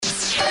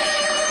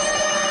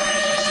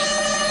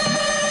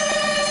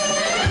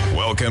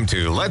Welcome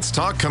to Let's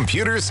Talk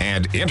Computers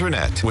and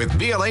Internet with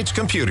BLH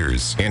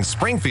Computers in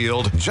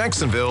Springfield,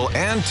 Jacksonville,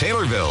 and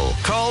Taylorville.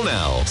 Call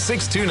now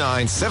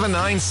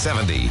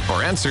 629-7970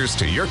 for answers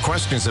to your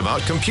questions about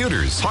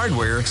computers,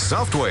 hardware,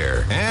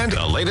 software, and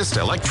the latest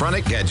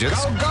electronic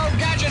gadgets. Go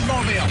Gadget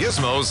Mobile!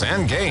 Gizmos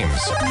and games.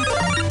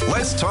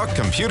 Let's Talk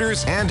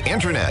Computers and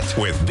Internet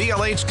with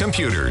BLH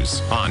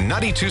Computers on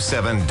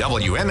 92.7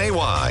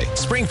 WMAY,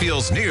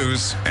 Springfield's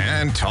News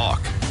and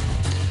Talk.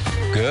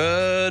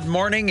 Good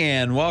morning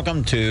and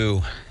welcome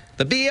to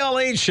the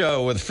BLH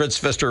show with Fritz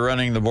Pfister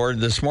running the board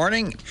this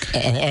morning.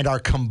 And our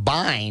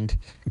combined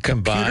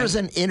computers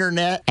and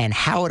internet and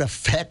how it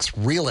affects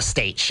real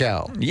estate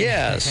show.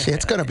 Yes.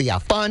 It's going to be a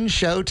fun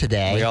show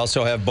today. We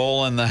also have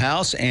Bull in the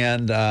house,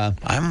 and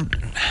I'm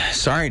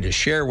sorry to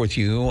share with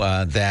you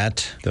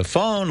that the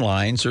phone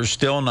lines are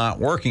still not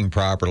working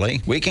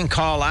properly. We can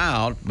call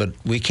out, but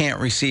we can't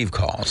receive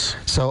calls.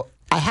 So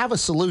I have a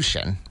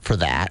solution for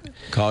that.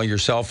 Call your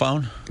cell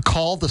phone.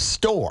 Call the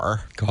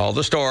store. Call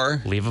the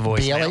store. Leave a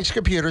voicemail. BLH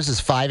Computers is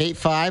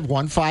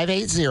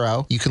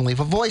 585-1580. You can leave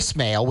a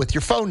voicemail with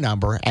your phone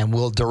number, and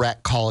we'll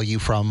direct call you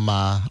from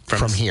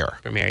here.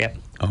 From here, yep.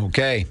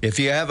 Okay. If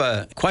you have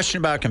a question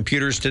about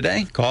computers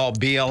today, call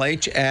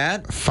BLH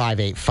at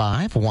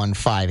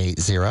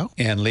 585-1580.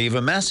 and leave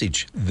a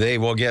message. They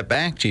will get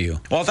back to you.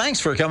 Well, thanks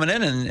for coming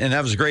in, and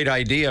that was a great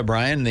idea,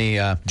 Brian,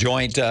 the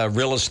joint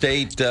real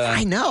estate.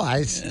 I know.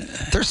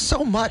 There's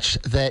so much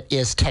that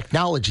is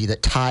technology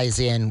that ties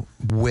in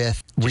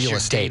with real Your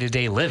estate.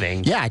 day-to-day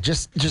living. Yeah,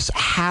 just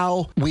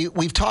how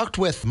we've talked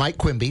with Mike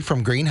Quimby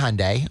from Green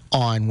Hyundai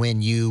on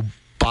when you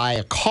buy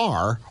a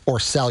car or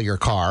sell your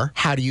car,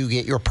 how do you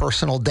get your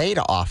personal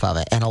data off of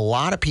it? And a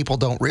lot of people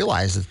don't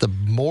realize that the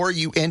more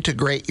you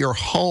integrate your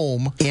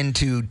home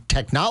into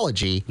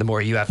technology, The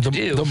more you have to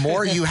do. the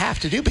more you have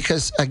to do,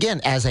 because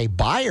again, as a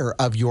buyer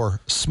of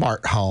your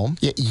smart home,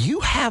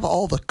 you have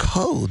all the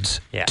codes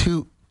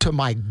to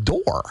my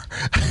door.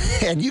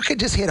 And you can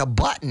just hit a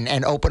button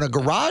and open a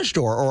garage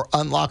door or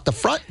unlock the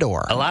front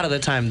door. A lot of the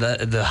time,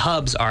 the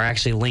hubs are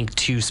actually linked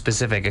to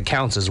specific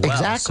accounts as well.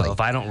 Exactly. So if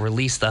I don't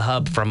release the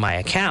hub from my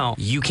account,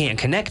 you can't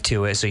connect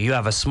to it. So you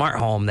have a smart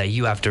home that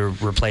you have to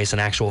replace an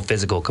actual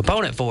physical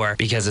component for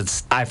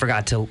because I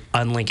forgot to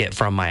unlink it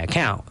from my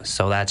account.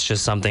 So that's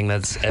just something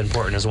that's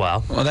important as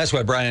well. Well, that's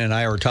what Brian and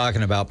I were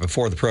talking about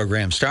before the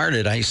program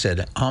started. I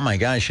said, oh my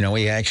gosh,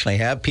 we actually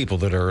have people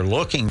that are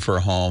looking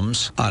for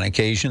homes on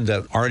occasion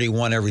that already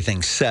want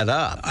everything set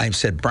up. I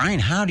said, Brian,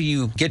 how do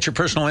you get your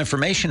personal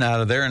information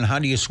out of there, and how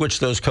do you switch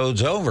those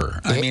codes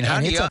over? How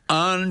do you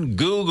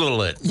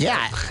un-Google it?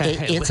 Yeah,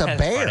 it's a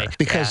bear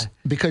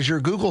because your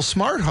Google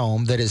Smart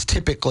Home that is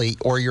typically,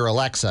 or your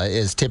Alexa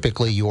is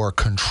typically your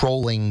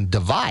controlling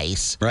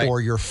device, right, or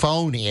your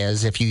phone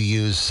is if you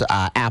use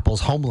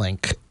Apple's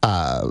HomeLink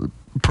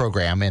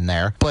program in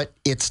there, but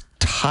it's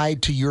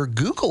tied to your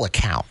Google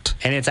account.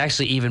 And it's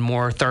actually even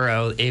more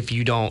thorough if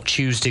you don't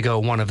choose to go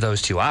one of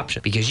those two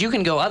options, because you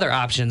can go other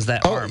options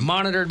that are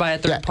monitored by a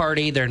third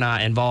party. They're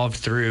not involved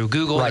through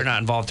Google. Right. They're not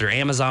involved through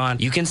Amazon.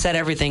 You can set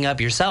everything up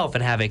yourself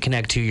and have it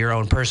connect to your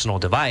own personal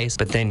device,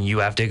 but then you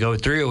have to go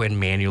through and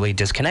manually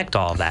disconnect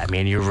all of that,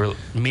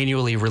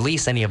 manually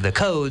release any of the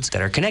codes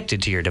that are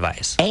connected to your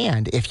device.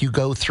 And if you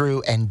go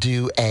through and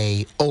do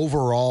a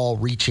overall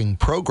reaching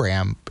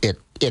program,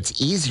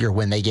 it's easier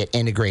when they get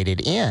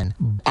integrated in.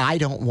 I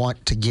don't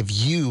want to give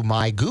you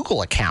my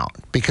Google account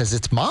because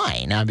it's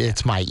mine. I mean,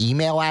 it's my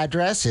email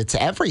address. It's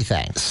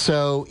everything.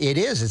 So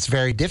it's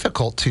very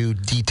difficult to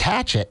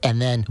detach it.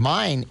 And then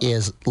mine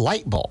is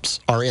light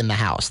bulbs are in the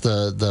house.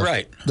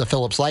 The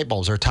Philips light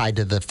bulbs are tied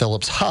to the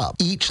Philips hub.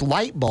 Each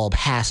light bulb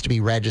has to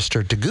be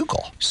registered to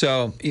Google.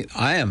 So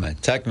I am a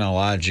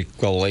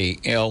technologically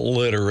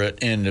illiterate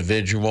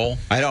individual.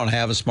 I don't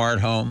have a smart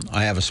home.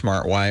 I have a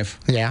smart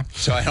wife. Yeah.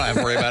 So I don't have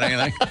to worry about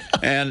anything.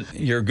 And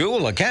your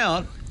Google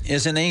account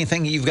isn't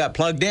anything you've got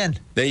plugged in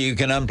that you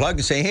can unplug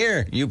and say,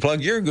 here, you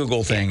plug your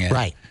Google thing in.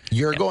 Right.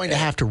 You're going to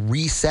have to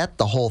reset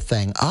the whole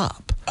thing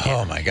up.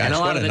 Oh, my gosh, and a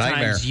lot what of a the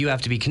nightmare. times you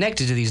have to be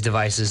connected to these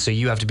devices, so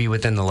you have to be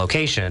within the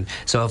location.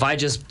 So if I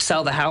just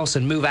sell the house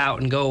and move out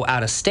and go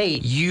out of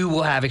state, you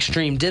will have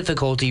extreme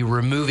difficulty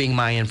removing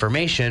my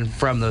information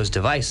from those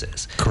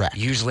devices. Correct.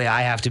 Usually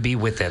I have to be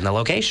within the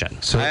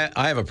location. So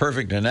I have a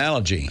perfect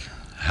analogy.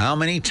 How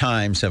many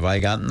times have I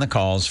gotten the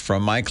calls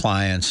from my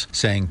clients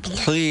saying,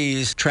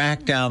 please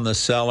track down the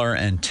seller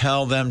and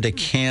tell them to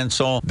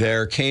cancel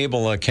their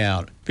cable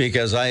account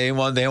because they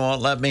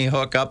won't let me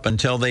hook up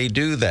until they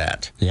do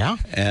that. Yeah.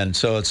 And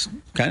so it's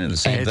kind of the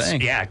same thing.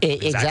 Yeah,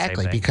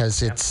 exactly,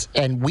 because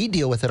and we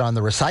deal with it on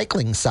the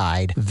recycling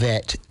side,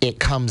 that it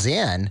comes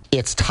in,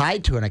 it's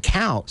tied to an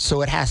account,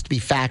 so it has to be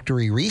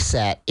factory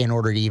reset in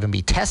order to even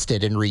be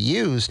tested and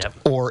reused,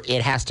 or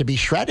it has to be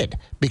shredded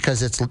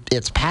because it's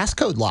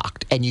passcode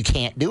locked and you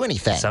can't do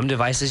anything. Some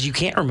devices you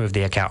can't remove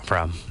the account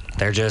from.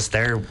 They're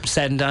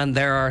said and done.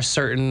 There are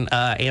certain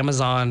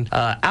Amazon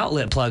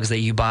outlet plugs that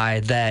you buy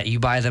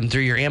them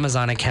through your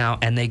Amazon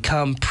account, and they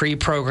come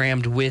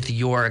pre-programmed with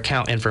your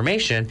account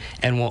information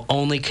and will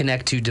only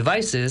connect to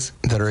devices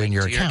that are in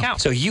your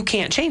account. So you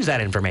can't change that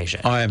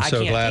information. I am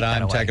so glad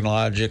I'm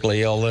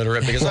technologically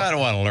illiterate because I don't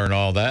want to learn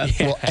all that.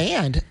 Well,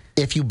 and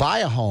if you buy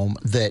a home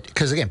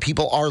because again,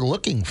 people are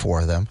looking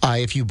for them.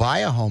 If you buy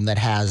a home that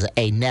has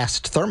a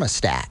Nest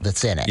thermostat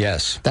that's in it,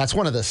 yes, that's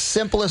one of the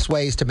simplest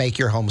ways to make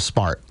your home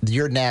smart.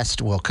 Your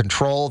Nest will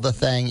control the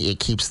thing. It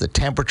keeps the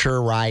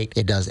temperature right.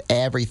 It does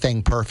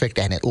everything perfect,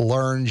 and it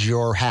learns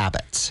your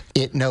habits.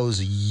 It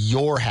knows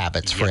your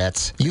habits,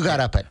 Fritz. You got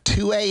up at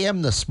 2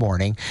 a.m. this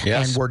morning,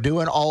 and we're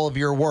doing all of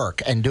your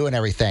work and doing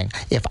everything.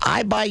 If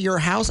I buy your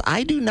house,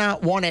 I do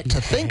not want it to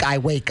think I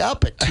wake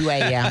up at 2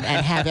 a.m.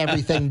 and have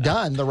everything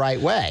done the right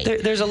way.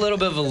 There's a little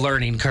bit of a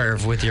learning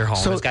curve with your home.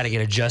 So, it's got to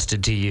get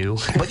adjusted to you.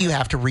 But you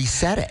have to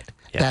reset it.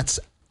 That's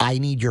I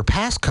need your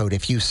passcode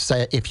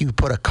if you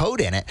put a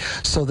code in it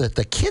so that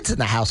the kids in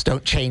the house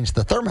don't change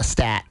the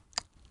thermostat.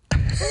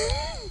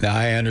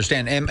 I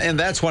understand. And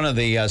that's one of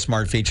the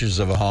smart features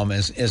of a home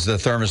is the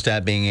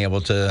thermostat being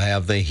able to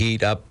have the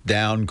heat up,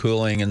 down,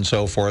 cooling, and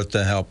so forth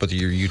to help with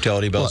your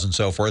utility bills and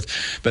so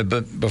forth. But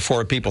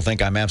before people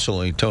think I'm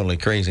absolutely, totally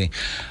crazy,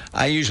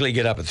 I usually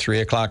get up at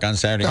 3 o'clock on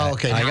Saturday. Oh,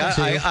 okay.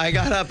 I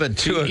got up at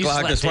 2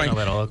 o'clock this morning. A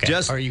little, okay.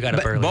 Or you got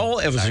up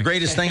early. It was the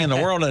greatest thing in the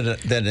world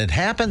that it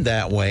happened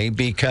that way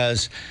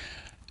because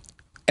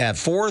at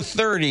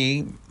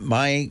 4:30,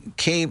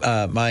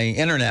 my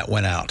internet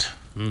went out.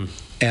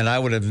 And I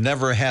would have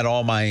never had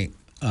all my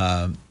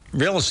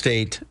real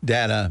estate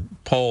data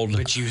pulled.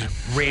 But you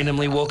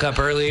randomly woke up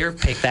earlier,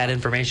 picked that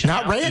information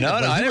Not out.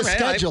 randomly. No, you were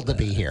scheduled to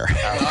be here.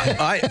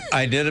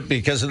 I did it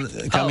because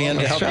of coming in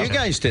to help you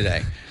guys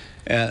today.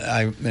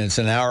 It's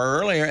an hour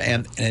earlier,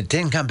 and it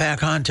didn't come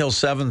back on until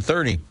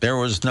 7:30. There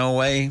was no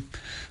way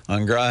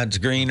on God's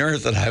green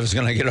earth that I was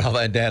going to get all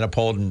that data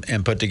pulled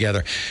and put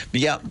together.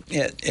 But yeah,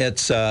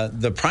 it's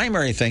the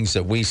primary things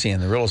that we see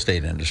in the real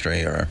estate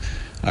industry are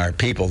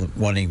people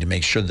wanting to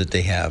make sure that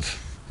they have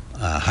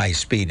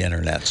high-speed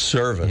internet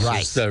service.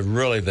 Right. It's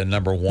really the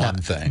number one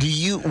thing.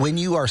 When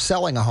you are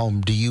selling a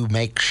home, do you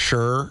make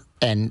sure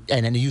and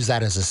use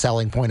that as a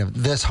selling point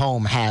of this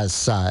home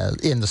has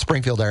in the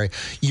Springfield area,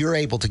 you're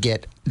able to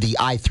get the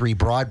I3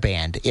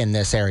 broadband in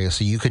this area,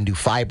 so you can do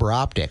fiber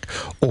optic,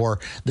 or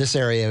this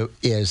area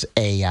is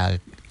a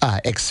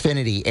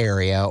Xfinity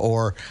area,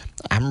 or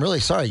I'm really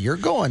sorry, you're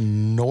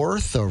going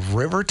north of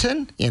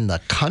Riverton in the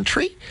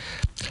country.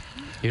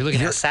 You're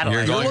looking at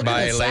satellite. You're going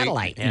by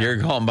Lake. Yeah. You're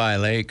going by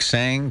Lake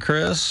Sang,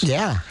 Chris.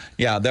 Yeah.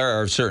 Yeah,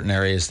 there are certain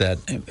areas that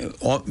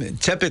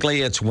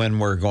typically it's when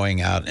we're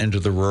going out into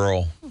the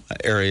rural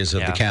areas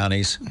of the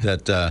counties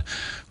that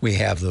we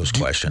have those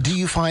questions. Do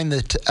you find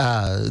that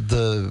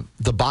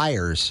the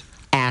buyers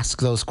ask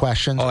those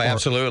questions? Oh,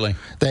 absolutely.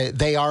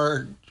 They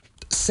are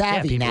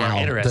savvy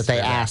now that they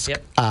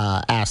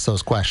ask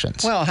those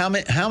questions. Well,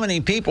 how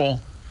many people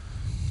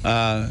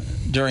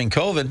during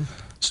COVID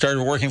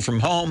started working from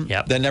home,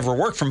 that never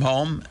worked from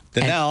home,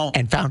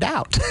 and found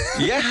out.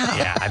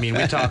 Yeah. I mean,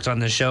 we talked on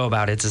the show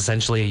about it's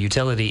essentially a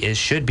utility. It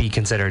should be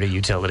considered a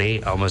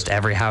utility. Almost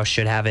every house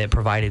should have it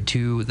provided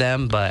to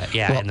them. But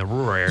in the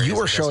rural areas, you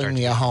were showing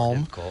me a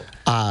home.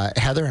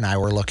 Heather and I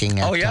were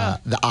looking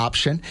at the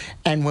option,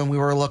 and when we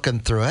were looking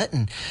through it,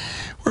 and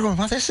we're going,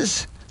 well, this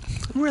is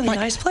a really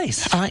nice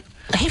place.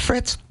 Hey,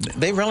 Fritz.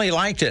 They really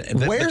liked it.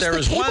 Where's but there the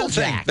was cable one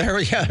jack?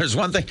 Thing. There's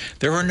one thing.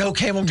 There were no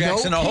cable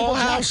jacks in the whole house.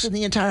 No cable jacks in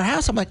the entire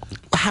house. I'm like,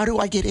 how do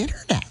I get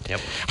internet? Yep.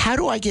 How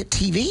do I get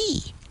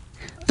TV?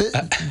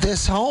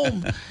 This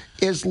home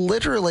is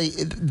literally,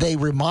 they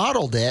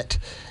remodeled it,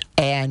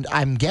 and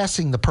I'm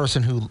guessing the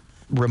person who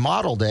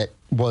remodeled it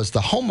was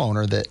the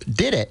homeowner that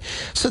did it.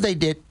 So they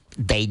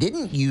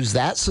didn't use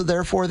that, so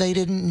therefore they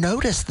didn't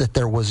notice that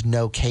there was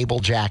no cable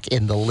jack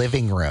in the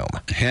living room.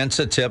 Hence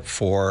a tip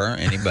for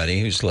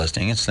anybody who's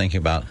listening is thinking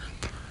about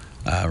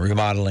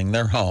remodeling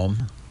their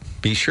home.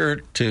 Be sure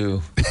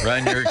to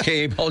run your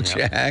cable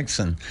jacks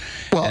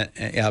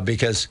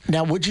because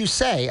now would you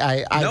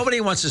say nobody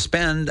wants to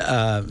spend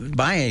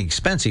buy an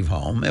expensive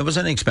home. It was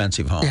an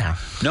expensive home. Yeah.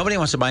 Nobody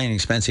wants to buy an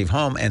expensive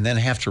home and then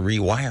have to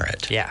rewire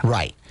it. Yeah.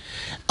 Right.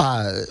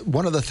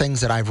 One of the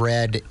things that I've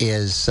read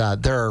is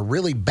there are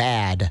really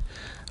bad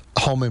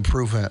home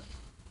improvement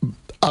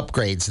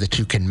upgrades that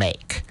you can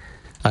make.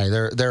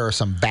 There are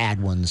some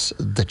bad ones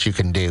that you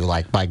can do,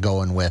 like by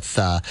going with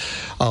an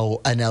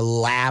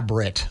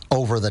elaborate,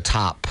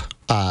 over-the-top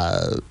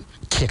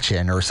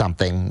kitchen or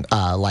something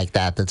like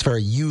that that's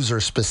very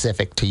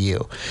user-specific to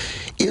you.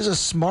 Is a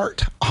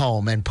smart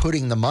home and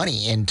putting the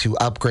money into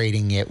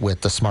upgrading it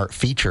with the smart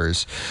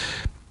features,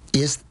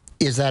 is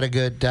that a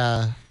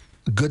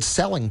good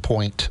selling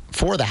point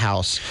for the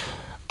house?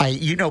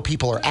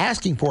 People are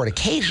asking for it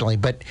occasionally,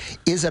 but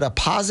is it a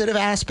positive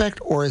aspect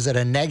or is it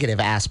a negative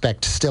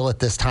aspect still at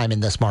this time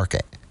in this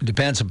market?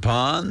 Depends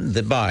upon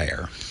the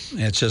buyer.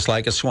 It's just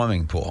like a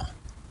swimming pool.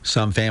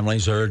 Some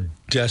families are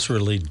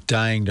desperately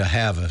dying to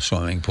have a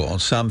swimming pool.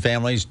 Some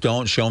families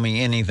don't show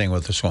me anything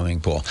with a swimming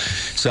pool.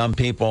 Some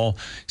people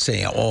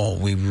say, oh,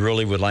 we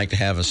really would like to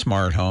have a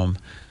smart home.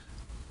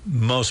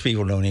 Most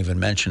people don't even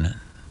mention it.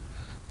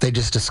 They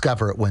just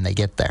discover it when they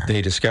get there.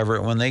 They discover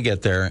it when they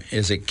get there.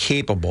 Is it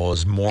capable?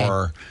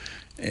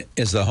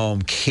 Is the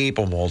home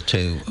capable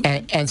to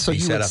and so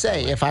you would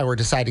say, if I were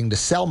deciding to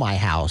sell my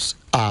house,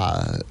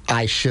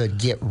 I should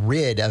get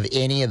rid of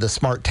any of the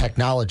smart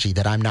technology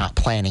that I'm not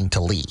planning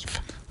to leave.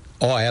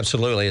 Oh,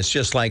 absolutely. It's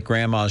just like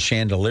Grandma's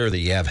chandelier that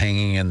you have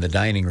hanging in the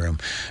dining room.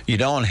 You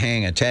don't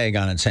hang a tag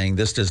on it saying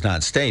this does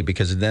not stay,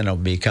 because then it'll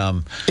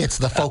become... It's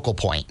the focal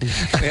point.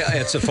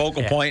 It's a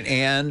focal point,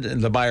 and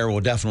the buyer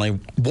will definitely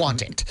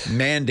want it.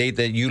 Mandate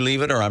that you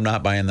leave it, or I'm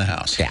not buying the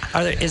house. Yeah.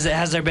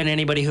 Has there been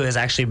anybody who has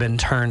actually been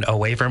turned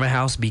away from a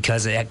house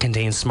because it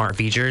contains smart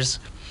features?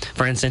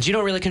 For instance, you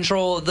don't really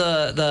control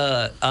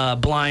the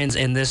blinds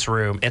in this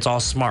room. It's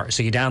all smart.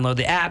 So you download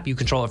the app, you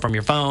control it from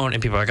your phone,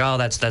 and people are like, oh,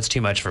 that's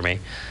too much for me.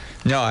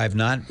 No, I've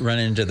not run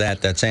into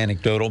that. That's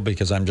anecdotal,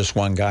 because I'm just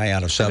one guy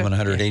out of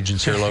 700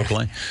 agents here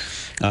locally.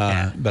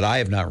 But I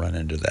have not run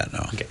into that, no.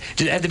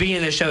 Okay. At the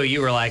beginning of the show,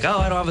 you were like, oh,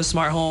 I don't have a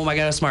smart home. I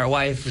got a smart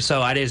wife.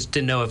 So I just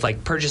didn't know if,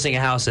 like, purchasing a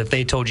house, if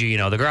they told you,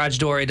 the garage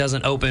door, it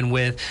doesn't open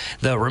with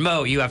the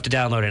remote, you have to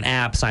download an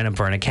app, sign up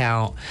for an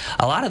account.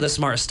 A lot of the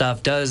smart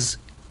stuff does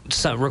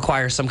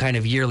require some kind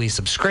of yearly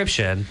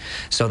subscription.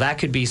 So that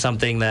could be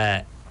something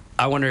that...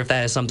 I wonder if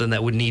that is something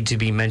that would need to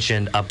be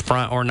mentioned up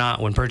front or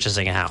not when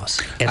purchasing a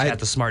house. It's got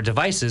the smart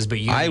devices,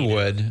 but you need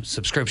a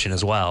subscription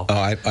as well.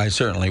 Oh, I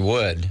certainly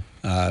would.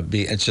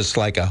 It's just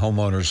like a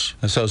homeowners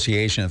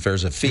association. If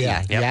there's a fee,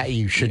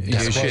 you should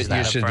disclose that.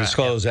 You should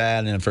disclose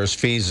that, and if there's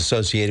fees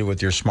associated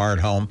with your smart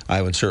home,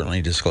 I would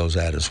certainly disclose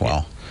that as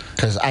well.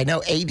 Because I know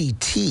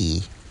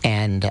ADT,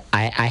 and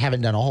I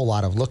haven't done a whole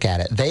lot of look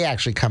at it. They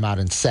actually come out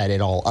and set it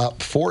all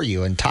up for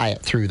you and tie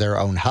it through their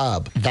own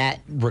hub.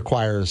 That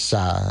requires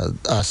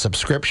a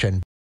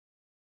subscription.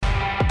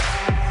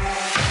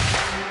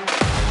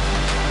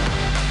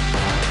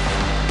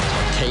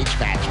 Cage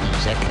match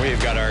music. We've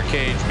got our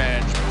cage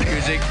match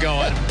music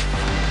going.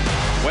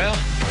 Well,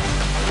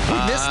 we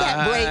missed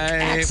that break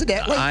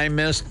accidentally. I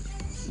missed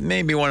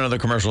maybe one of the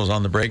commercials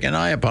on the break, and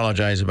I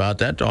apologize about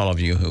that to all of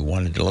you who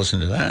wanted to listen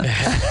to that.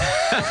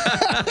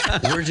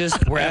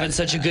 We're having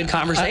such a good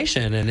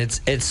conversation, and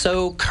it's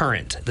so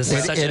current. This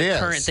is such a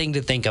current thing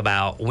to think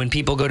about when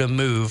people go to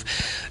move.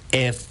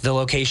 If the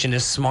location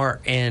is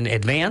smart in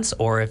advance,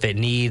 or if it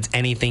needs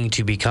anything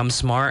to become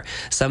smart,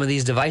 some of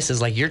these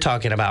devices, like you're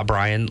talking about,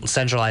 Brian,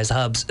 centralized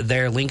hubs,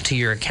 they're linked to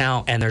your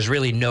account, and there's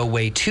really no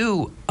way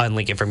to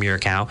unlink it from your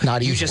account.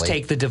 Not easily. You just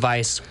take the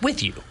device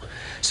with you.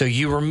 So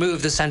you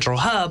remove the central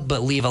hub,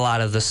 but leave a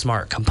lot of the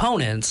smart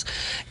components,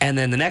 and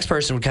then the next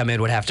person would come in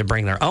would have to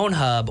bring their own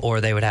hub,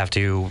 or they would have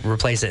to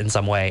replace it in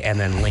some way and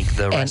then link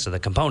the rest of the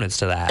components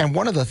to that. And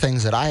one of the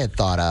things that I had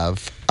thought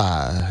of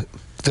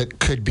that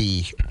could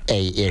be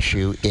a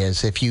issue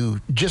is if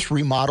you just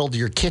remodeled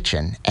your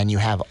kitchen and you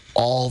have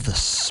all the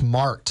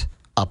smart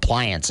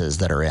appliances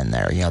that are in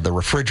there, the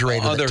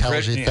refrigerator that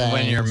tells you things.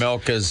 When your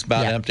milk is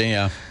about empty,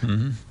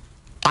 Mm-hmm.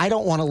 I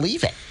don't want to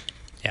leave it.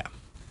 Yeah.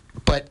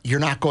 But you're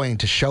not going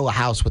to show a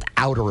house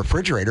without a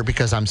refrigerator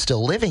because I'm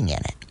still living in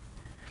it.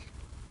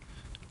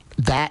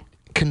 That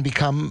can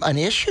become an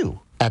issue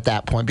at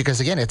that point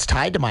because, again, it's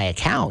tied to my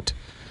account.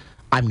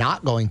 I'm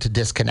not going to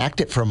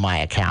disconnect it from my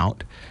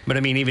account. But I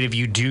mean, even if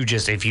you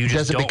just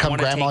does it become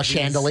Grandma's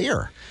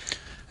chandelier?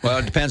 Well,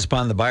 it depends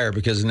upon the buyer,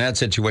 because in that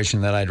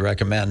situation that I'd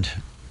recommend,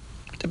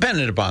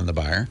 dependent upon the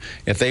buyer,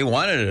 if they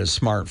wanted a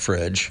smart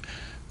fridge,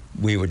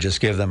 we would just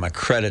give them a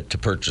credit to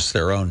purchase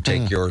their own.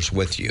 Take yours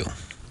with you.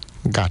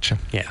 Gotcha.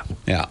 Yeah.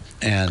 Yeah.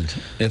 And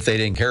if they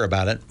didn't care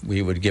about it,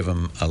 we would give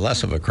them a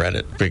less of a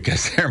credit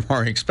because they're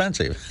more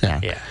expensive.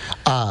 Yeah.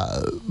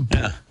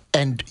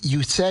 And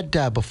you said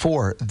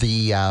before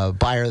the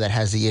buyer that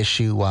has the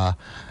issue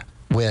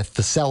with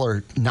the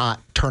seller not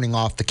turning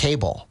off the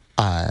cable.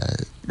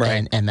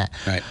 Right. And that.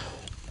 Right.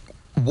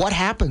 What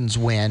happens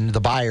when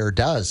the buyer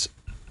does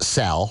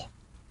sell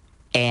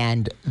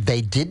and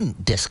they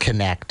didn't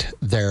disconnect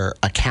their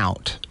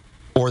account,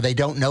 or they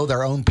don't know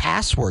their own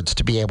passwords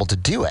to be able to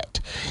do it?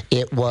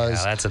 It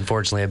was that's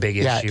unfortunately a big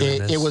issue.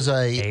 It was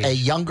a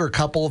younger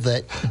couple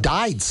that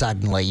died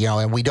suddenly,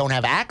 and we don't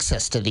have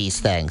access to these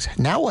things.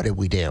 Now what do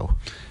we do?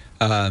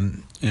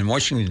 In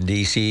Washington,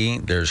 D.C.,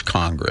 there's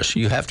Congress.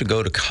 You have to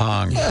go to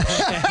Congress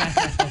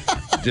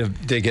to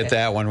get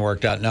that one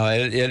worked out. No,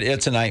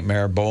 it's a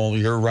nightmare, Bull.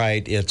 You're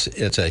right.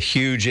 It's a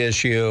huge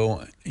issue.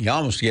 You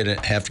almost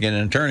have to get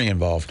an attorney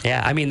involved.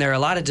 Yeah, I mean, there are a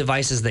lot of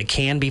devices that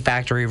can be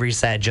factory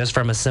reset just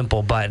from a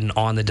simple button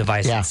on the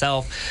device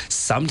itself.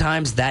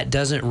 Sometimes that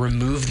doesn't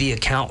remove the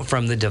account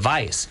from the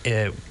device.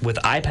 With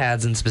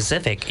iPads in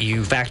specific,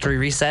 you factory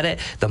reset it.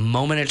 The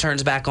moment it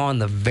turns back on,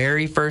 the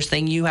very first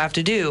thing you have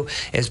to do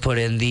is put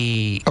in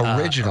the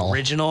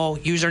original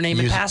username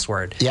and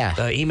password. Yeah.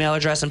 The email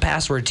address and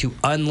password to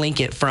unlink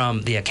it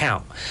from the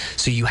account.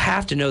 So you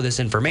have to know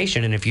this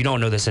information, and if you don't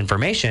know this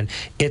information,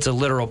 it's a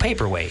literal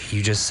paperweight.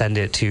 You just just send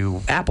it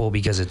to Apple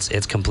because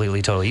it's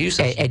completely totally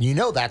useless. And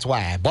that's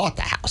why I bought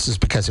the house, is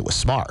because it was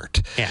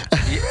smart. Yeah.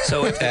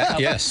 So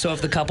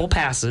if the couple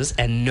passes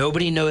and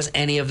nobody knows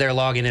any of their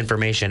login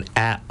information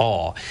at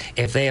all,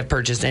 if they have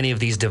purchased any of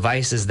these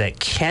devices that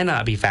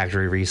cannot be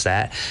factory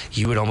reset,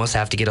 you would almost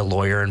have to get a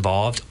lawyer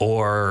involved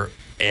or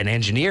an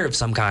engineer of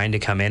some kind to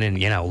come in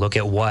and look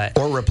at what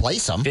or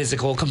replace them.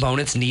 Physical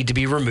components need to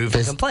be removed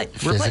and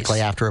physically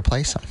have to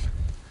replace them.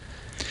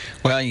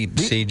 Well, you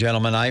see,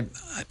 gentlemen, I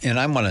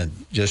want to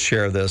just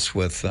share this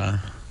with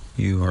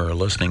you who are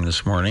listening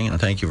this morning,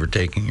 and thank you for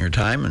taking your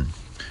time and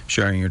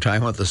sharing your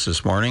time with us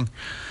this morning.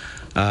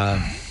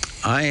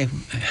 I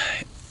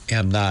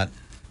am not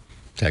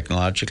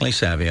technologically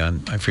savvy. I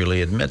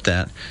freely admit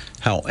that.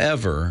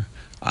 However,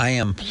 I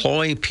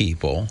employ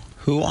people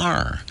who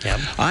are. Yep.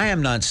 I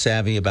am not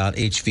savvy about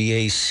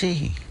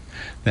HVAC.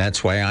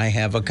 That's why I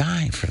have a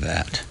guy for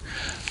that.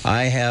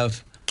 I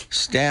have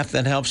staff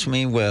that helps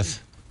me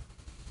with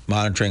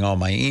monitoring all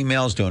my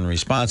emails, doing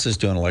responses,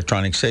 doing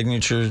electronic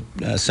signature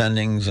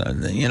sendings,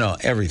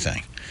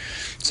 everything.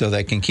 So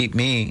they can keep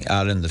me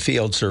out in the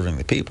field serving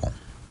the people.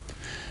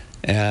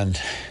 And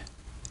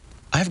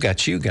I've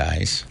got you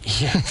guys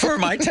for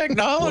my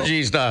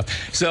technology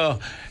stuff. So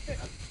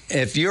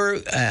if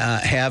you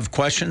have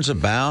questions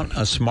about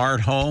a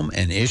smart home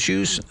and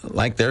issues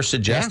like they're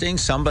suggesting,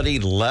 somebody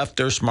left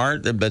their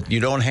smart, but you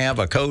don't have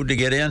a code to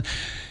get in,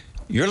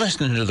 you're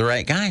listening to the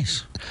right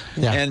guys.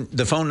 Yeah. And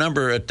the phone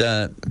number at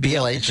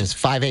BLH is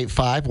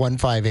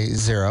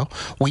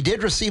 585-1580. We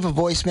did receive a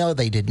voicemail.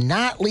 They did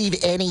not leave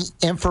any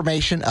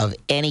information of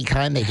any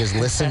kind. They just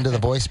listened to the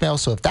voicemail.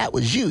 So if that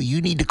was you,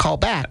 you need to call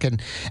back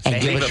and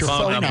give us your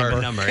phone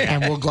number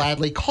and we'll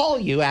gladly call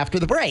you after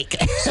the break.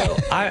 So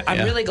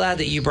I'm really glad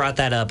that you brought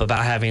that up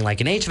about having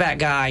like an HVAC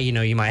guy.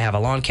 You might have a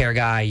lawn care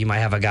guy. You might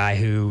have a guy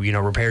who,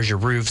 repairs your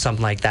roof,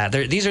 something like that.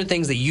 These are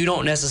things that you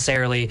don't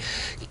necessarily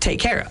take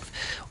care of.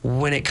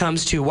 When it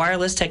comes to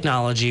wireless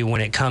technology,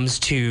 when it comes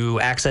to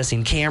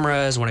accessing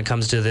cameras, when it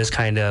comes to this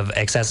kind of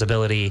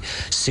accessibility,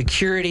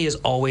 security is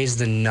always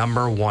the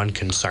number one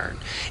concern.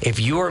 If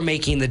you are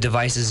making the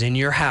devices in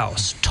your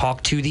house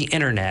talk to the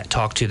internet,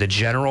 talk to the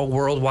general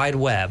World Wide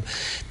Web,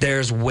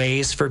 there's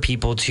ways for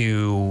people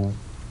to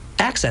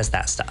access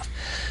that stuff.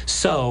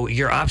 So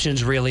your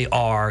options really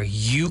are,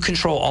 you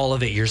control all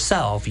of it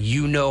yourself.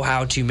 You know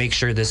how to make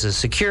sure this is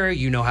secure.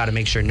 You know how to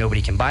make sure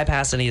nobody can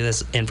bypass any of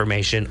this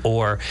information,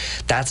 or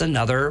that's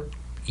another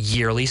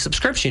yearly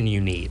subscription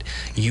you need.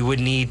 You would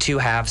need to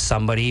have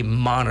somebody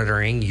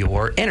monitoring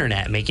your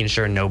internet, making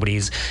sure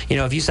nobody's,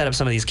 if you set up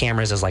some of these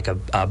cameras as like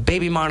a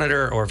baby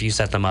monitor, or if you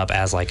set them up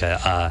as like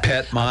a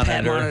pet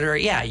monitor.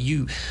 Yeah,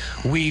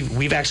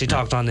 we've actually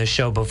talked on this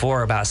show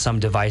before about some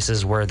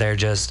devices where they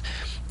just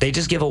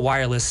give a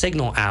wireless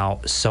signal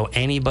out so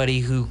anybody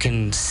who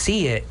can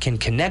see it can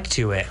connect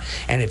to it.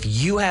 And if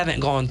you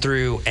haven't gone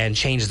through and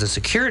changed the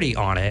security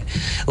on it,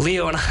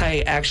 Leo and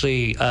I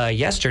actually,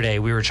 yesterday,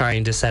 we were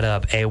trying to set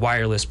up a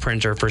wireless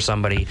printer for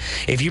somebody.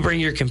 If you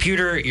bring your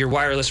computer, your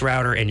wireless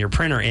router, and your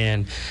printer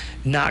in,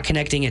 not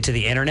connecting it to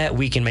the internet,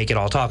 we can make it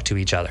all talk to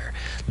each other.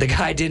 The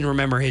guy didn't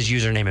remember his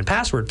username and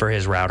password for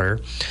his router.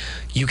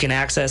 You can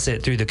access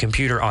it through the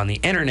computer on the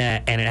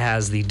internet, and it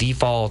has the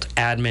default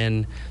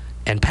admin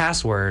and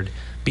password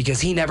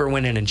because he never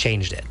went in and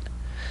changed it.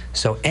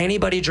 So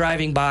anybody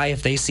driving by,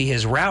 if they see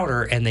his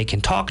router and they can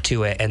talk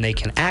to it and they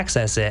can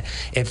access it,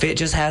 if it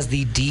just has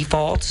the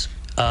default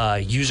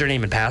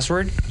username and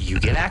password, you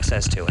get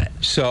access to it.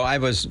 So I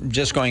was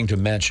just going to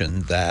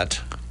mention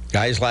that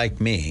guys like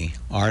me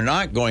are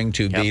not going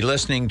to be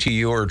listening to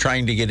you or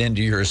trying to get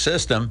into your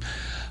system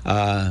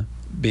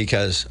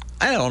because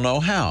I don't know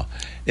how.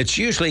 It's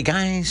usually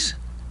guys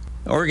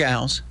or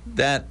gals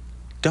that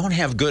don't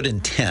have good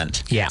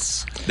intent.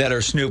 Yes. That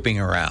are snooping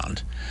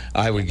around,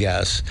 I would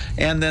guess.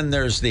 And then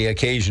there's the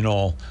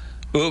occasional,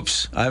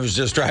 oops, I was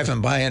just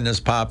driving by and this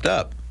popped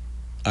up,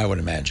 I would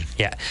imagine.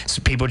 Yeah.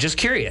 So people just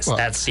curious. Well,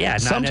 that's,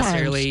 not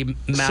necessarily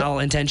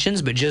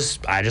malintentions, but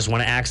I just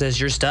want to access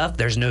your stuff.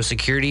 There's no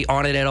security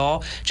on it at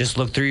all. Just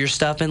look through your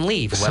stuff and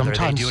leave, whether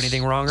they do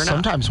anything wrong or not.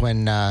 Sometimes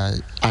when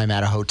I'm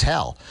at a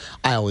hotel,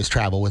 I always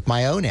travel with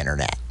my own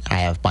internet. I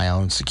have my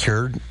own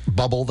secured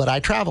bubble that I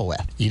travel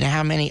with. You know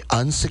how many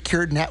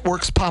unsecured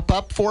networks pop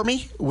up for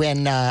me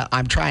when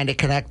I'm trying to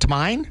connect to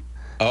mine?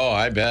 Oh,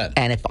 I bet.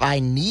 And if I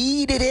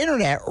needed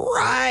internet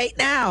right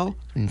now,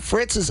 and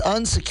Fritz's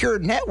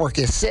unsecured network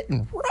is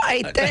sitting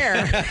right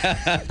there,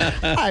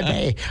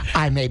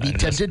 I may be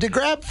tempted to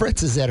grab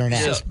Fritz's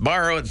internet. Just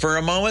borrow it for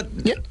a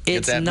moment. Yep.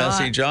 Get that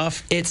message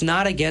off. It's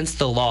not against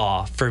the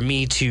law for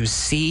me to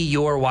see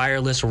your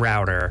wireless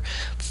router,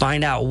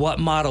 find out what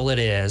model it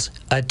is,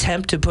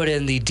 attempt to put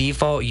in the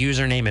default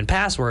username and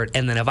password,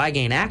 and then if I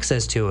gain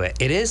access to it,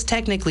 it is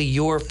technically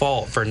your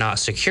fault for not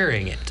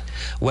securing it.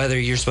 Whether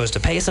you're supposed to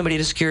pay somebody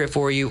to secure it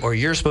for you or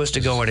you're supposed to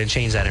go in and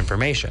change that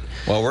information.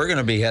 Well, we're going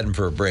to be heading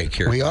for a break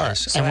here. We are.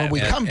 And when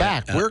we come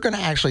back, we're going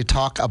to actually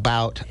talk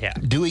about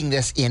doing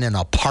this in an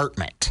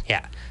apartment.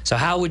 Yeah. So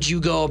how would you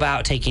go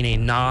about taking a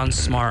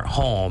non-smart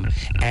home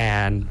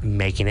and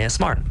making it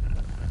smart?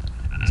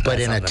 but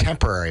in a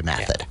temporary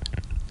method.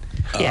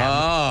 Yeah.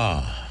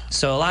 Oh.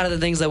 So a lot of the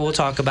things that we'll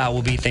talk about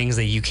will be things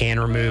that you can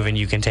remove and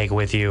you can take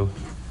with you.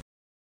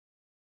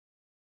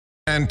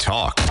 And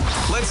talk.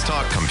 Let's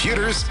talk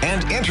computers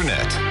and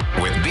internet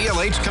with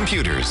BLH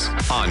Computers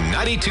on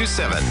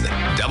 92.7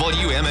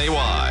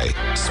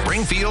 WMAY,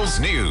 Springfield's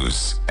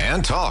News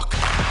and Talk.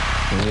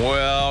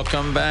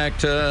 Welcome back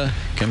to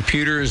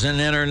Computers and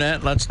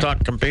Internet. Let's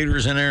talk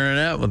computers and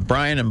internet with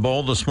Brian and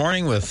Bold this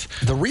morning with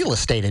the real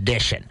estate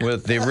edition.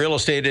 With the real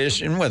estate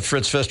edition with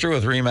Fritz Pfister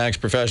with RE/MAX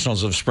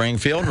Professionals of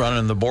Springfield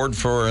running the board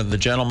for the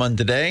gentleman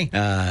today.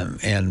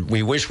 And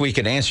we wish we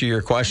could answer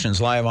your questions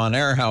live on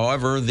air.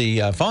 However,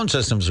 the phone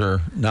systems are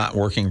not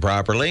working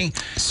properly.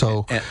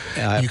 So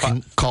you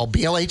can call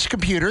BLH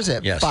Computers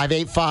at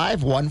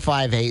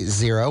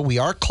 585-1580. We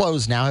are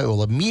closed now. It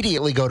will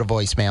immediately go to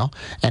voicemail.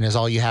 And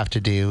all you have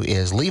to do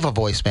is leave a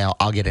voicemail.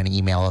 I'll get an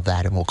email of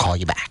that, and we'll call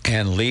you back.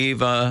 And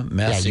leave a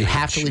message. Yeah, you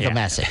have to leave a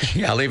message.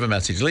 Yeah, leave a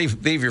message.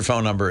 Leave your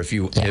phone number if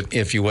you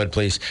would,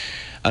 please.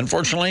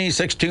 Unfortunately,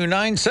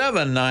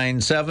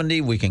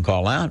 6297970. We can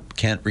call out.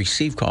 Can't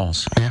receive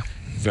calls. Yeah.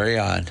 Very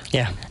odd.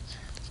 Yeah.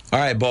 All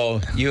right,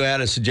 Bo, you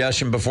had a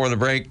suggestion before the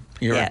break.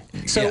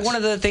 One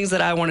of the things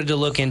that I wanted to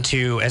look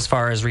into as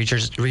far as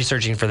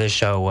researching for this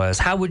show was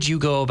how would you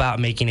go about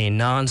making a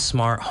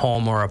non-smart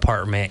home or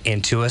apartment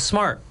into a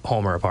smart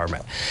home or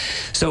apartment?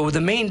 So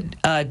the main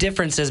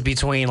differences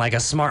between like a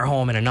smart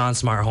home and a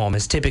non-smart home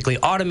is typically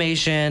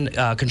automation,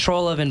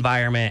 control of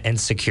environment, and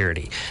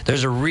security.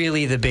 Those are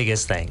really the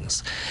biggest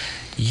things.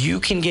 You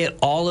can get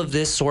all of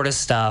this sort of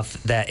stuff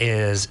that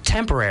is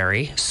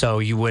temporary, so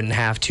you wouldn't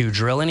have to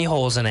drill any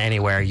holes in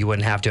anywhere. You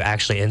wouldn't have to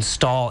actually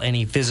install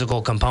any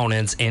physical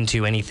components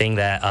into anything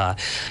that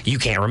you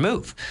can't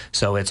remove.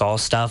 So it's all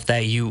stuff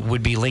that you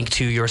would be linked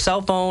to your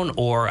cell phone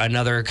or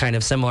another kind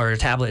of similar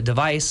tablet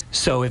device.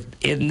 So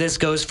this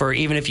goes for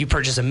even if you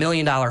purchase $1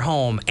 million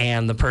home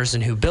and the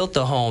person who built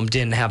the home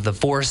didn't have the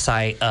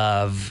foresight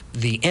of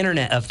the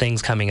Internet of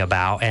Things coming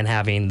about and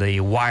having the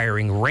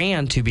wiring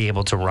ran to be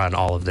able to run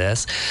all of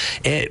this,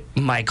 it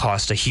might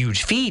cost a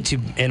huge fee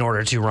in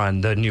order to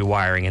run the new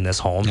wiring in this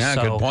home. Yeah,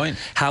 good point.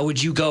 How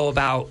would you go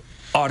about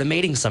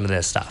automating some of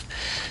this stuff?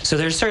 So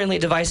there's certainly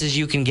devices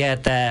you can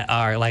get that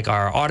are like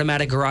our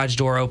automatic garage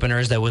door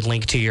openers that would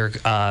link to your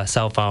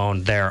cell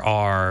phone. There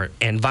are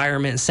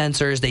environment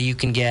sensors that you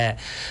can get.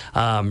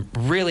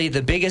 Really,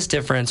 the biggest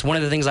difference, one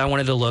of the things I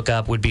wanted to look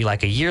up would be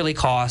like a yearly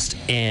cost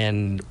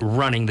in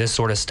running this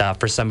sort of stuff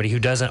for somebody who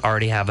doesn't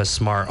already have a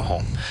smart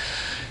home.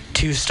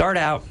 To start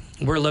out,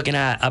 we're looking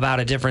at about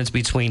a difference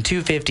between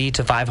 $250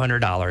 to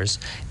 $500,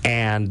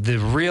 and the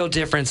real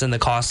difference in the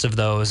cost of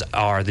those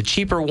are the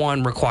cheaper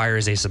one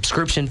requires a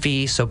subscription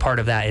fee, so part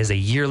of that is a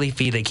yearly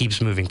fee that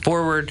keeps moving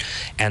forward,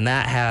 and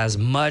that has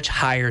much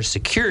higher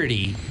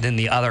security than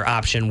the other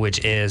option,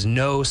 which is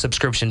no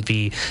subscription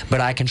fee,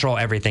 but I control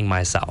everything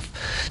myself.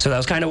 So that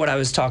was kind of what I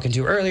was talking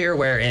to earlier,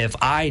 where if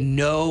I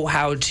know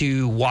how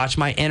to watch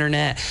my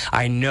internet,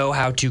 I know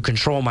how to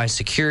control my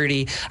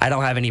security, I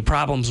don't have any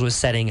problems with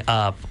setting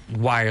up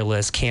wireless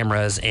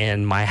cameras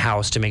in my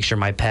house to make sure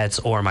my pets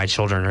or my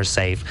children are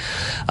safe.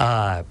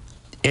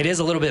 It is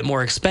a little bit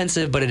more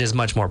expensive, but it is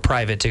much more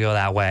private to go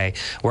that way.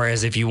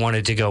 Whereas if you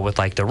wanted to go with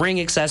like the Ring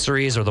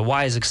accessories or the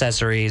Wyze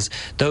accessories,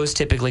 those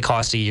typically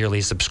cost a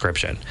yearly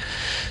subscription.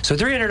 So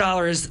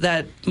 $300,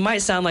 that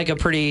might sound like a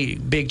pretty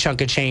big chunk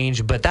of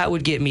change, but that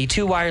would get me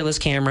 2 wireless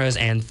cameras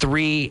and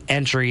 3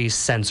 entry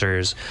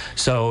sensors.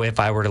 So if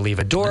I were to leave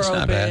a door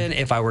open,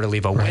 if I were to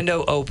leave a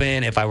window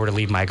open, if I were to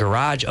leave my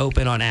garage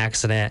open on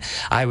accident,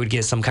 I would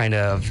get some kind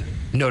of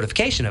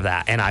notification of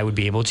that, and I would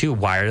be able to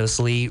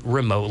wirelessly,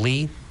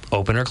 remotely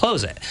open or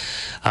close it.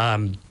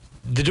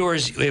 The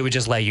doors, it would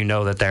just let you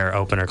know that they're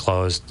open or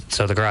closed.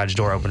 So the garage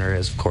door opener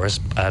is, of course,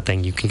 a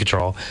thing you can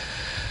control.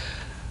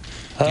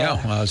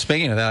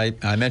 Speaking of that,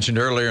 I mentioned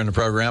earlier in the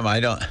program, I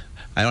don't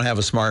have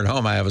a smart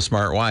home. I have a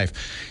smart wife.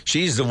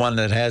 She's the one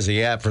that has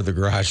the app for the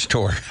garage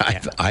door.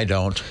 I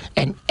don't.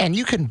 And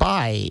you can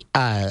buy,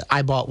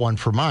 I bought one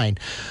for mine.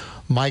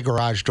 My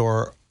garage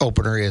door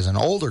opener is an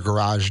older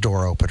garage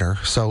door opener.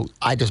 So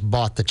I just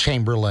bought the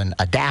Chamberlain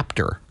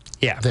adapter.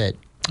 Yeah.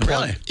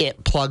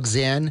 It plugs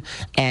in,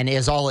 and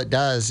all it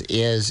does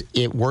is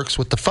it works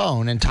with the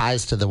phone and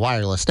ties to the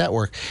wireless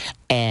network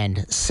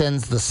and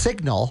sends the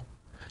signal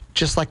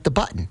just like the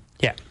button.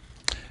 Yeah.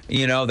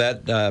 You know,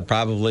 that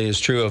probably is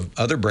true of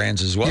other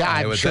brands as well. Yeah,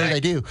 I'm sure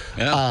they do.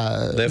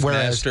 Yeah.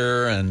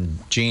 LiftMaster and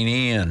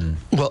Genie and...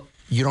 Well,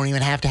 you don't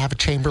even have to have a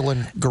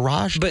Chamberlain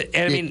garage. But,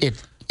 I mean...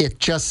 It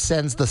just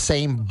sends the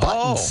same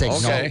button signal.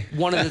 Okay.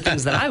 One of the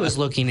things that I was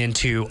looking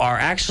into are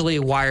actually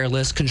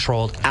wireless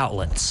controlled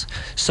outlets.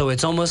 So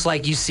it's almost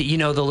like you see,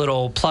 the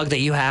little plug that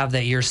you have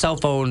that your cell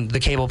phone, the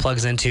cable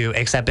plugs into,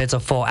 except it's a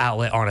full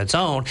outlet on its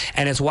own,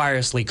 and it's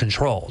wirelessly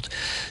controlled.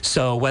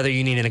 So whether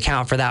you need an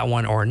account for that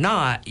one or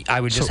not,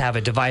 I would just have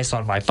a device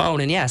on my phone,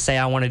 and say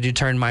I wanted to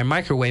turn my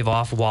microwave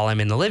off while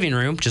I'm in the living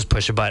room, just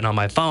push a button on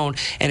my phone,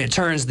 and it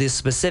turns this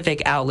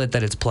specific outlet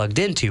that it's plugged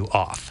into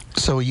off.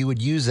 So you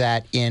would use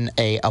that in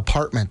a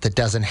apartment that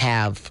doesn't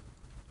have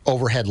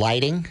overhead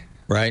lighting?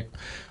 Right.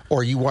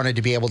 or you wanted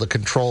to be able to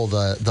control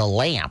the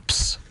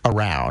lamps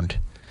around,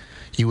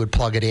 you would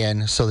plug it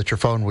in so that your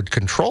phone would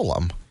control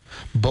them.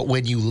 But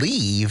when you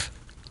leave,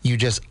 you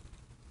just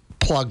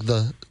plug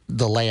the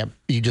lamp.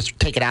 You just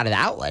take it out of the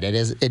outlet.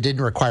 It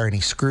didn't require any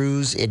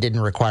screws. It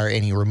didn't require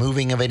any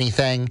removing of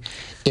anything.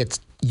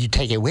 You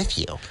take it with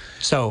you.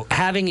 So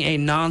having a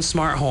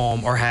non-smart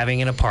home or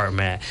having an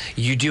apartment,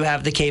 you do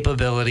have the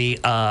capability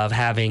of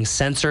having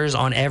sensors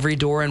on every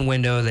door and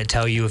window that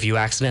tell you if you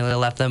accidentally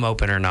left them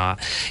open or not.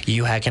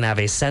 You can have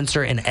a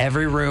sensor in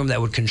every room that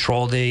would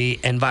control the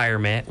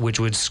environment, which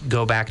would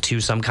go back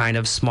to some kind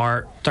of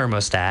smart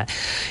thermostat.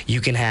 You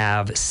can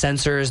have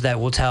sensors that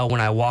will tell when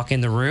I walk in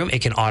the room,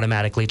 it can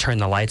automatically turn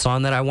the lights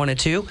on that I want it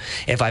to.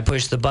 If I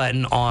push the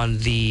button on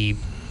the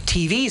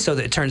TV so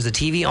that it turns the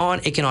TV on,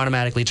 it can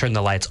automatically turn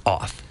the lights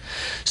off.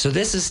 So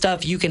this is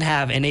stuff you can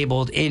have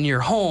enabled in your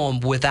home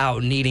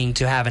without needing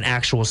to have an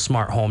actual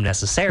smart home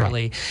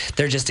necessarily. Right.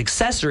 They're just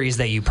accessories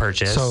that you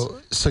purchase.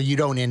 So you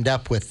don't end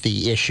up with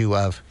the issue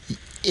of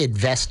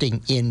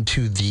investing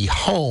into the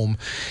home,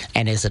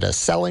 and is it a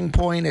selling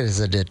point?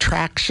 Is it a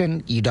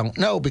detraction? You don't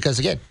know, because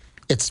again,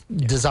 it's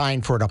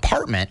designed for an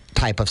apartment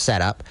type of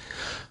setup.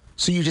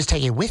 So you just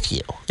take it with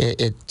you.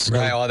 It's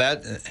right. Well,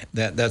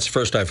 that's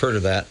first I've heard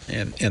of that,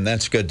 and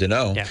that's good to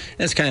know. Yeah.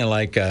 It's kind of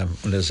like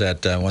what is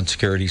that one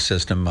security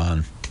system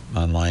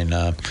online,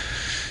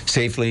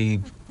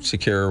 Safely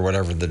Secure or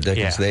whatever the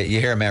dickens. Yeah.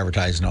 You hear them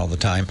advertising all the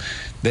time.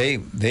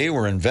 They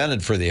were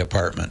invented for the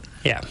apartment.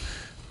 Yeah.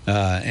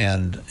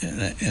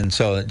 And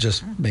so it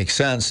just makes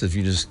sense if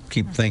you just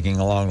keep thinking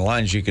along the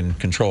lines, you can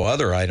control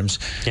other items.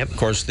 Yep. Of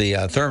course, the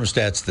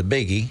thermostat's the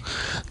biggie.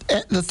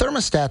 The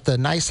thermostat, the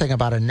nice thing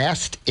about a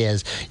Nest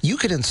is you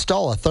can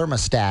install a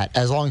thermostat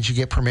as long as you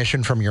get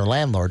permission from your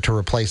landlord to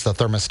replace the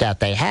thermostat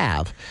they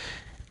have,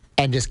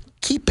 and just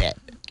keep it.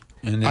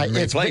 And then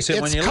replace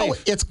it when you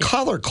leave. It's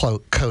color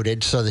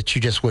coded so that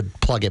you just would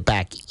plug it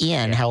back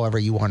in however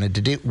you wanted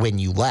to do when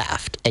you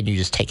left, and you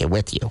just take it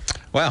with you.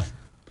 Well,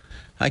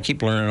 I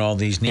keep learning all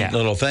these neat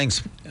little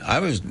things. I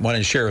want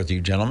to share with you,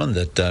 gentlemen,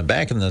 that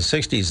back in the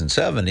 60s and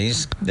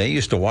 70s, they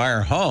used to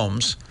wire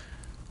homes.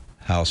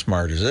 How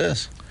smart is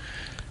this?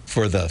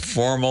 For the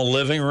formal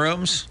living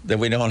rooms that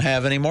we don't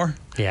have anymore.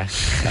 Yeah.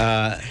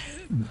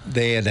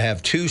 They had to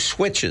have two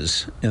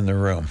switches in the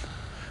room.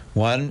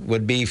 One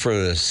would be for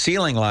the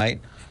ceiling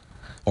light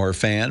or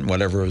fan,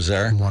 whatever was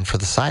there. And one for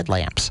the side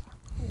lamps.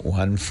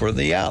 One for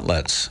the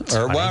outlets.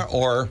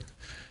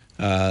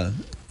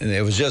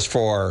 It was just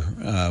for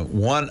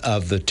one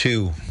of the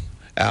two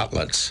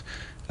outlets,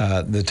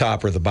 the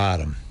top or the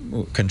bottom,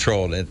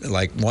 controlled it.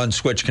 Like one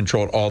switch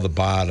controlled all the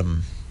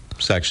bottom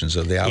sections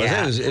of the outlet.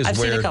 Yeah. I've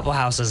weird. seen a couple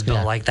houses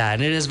built like that,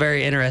 and it is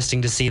very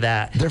interesting to see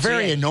that. They're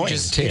very annoying,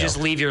 too. You just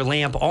leave your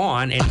lamp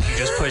on, and you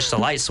just push the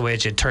light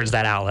switch, it turns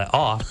that outlet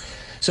off.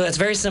 So it's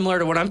very similar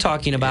to what I'm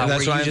talking about. Yeah,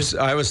 that's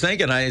why I was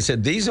thinking. I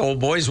said, these old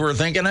boys were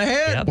thinking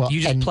ahead. Yep. Well, you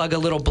just plug a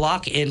little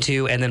block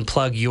into, and then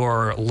plug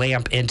your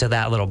lamp into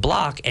that little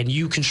block, and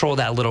you control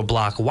that little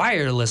block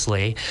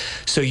wirelessly.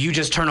 So you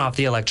just turn off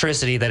the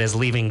electricity that is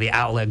leaving the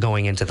outlet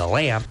going into the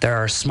lamp. There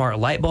are smart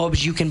light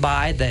bulbs you can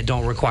buy that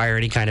don't require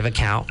any kind of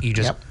account. You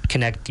just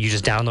connect, you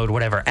just download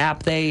whatever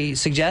app they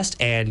suggest,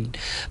 and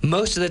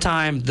most of the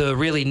time, the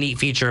really neat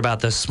feature about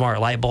the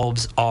smart light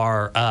bulbs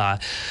are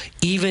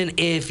even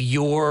if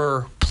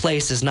your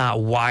place is not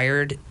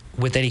wired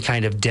with any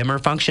kind of dimmer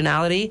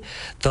functionality,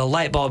 the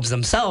light bulbs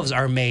themselves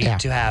are made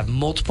to have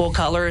multiple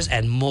colors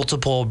and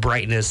multiple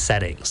brightness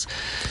settings.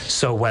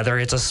 So whether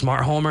it's a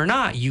smart home or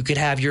not, you could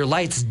have your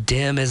lights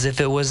dim as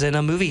if it was in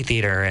a movie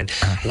theater. And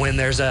when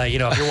there's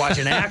if you're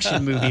watching an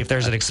action movie, if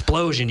there's an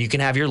explosion, you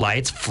can have your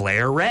lights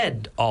flare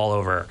red all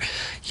over.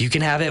 You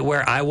can have it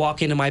where I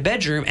walk into my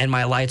bedroom and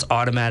my lights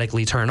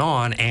automatically turn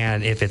on,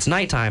 and if it's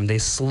nighttime, they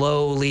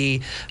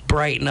slowly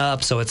brighten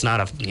up so it's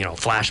not a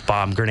flash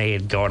bomb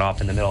grenade going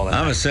off in the middle of the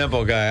night. I'm a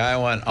simple guy. I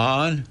went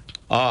on,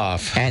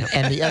 off. And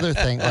the other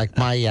thing, like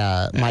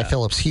my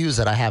Philips Hues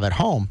that I have at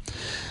home,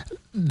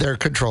 they're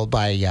controlled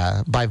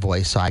by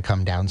voice, so I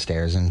come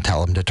downstairs and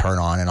tell them to turn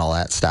on and all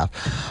that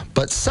stuff.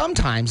 But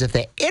sometimes if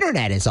the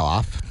internet is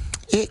off,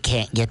 it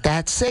can't get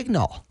that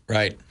signal.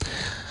 Right.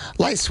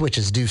 Light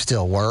switches do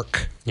still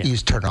work. Yeah. You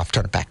just turn it off,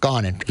 turn it back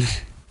on, and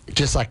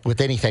just like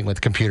with anything with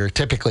the computer,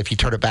 typically if you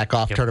turn it back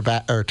off, turn it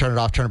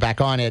off, turn it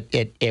back on,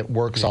 it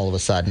works all of a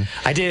sudden.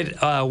 I did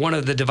one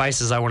of the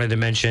devices I wanted to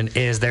mention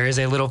is there is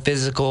a little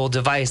physical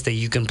device that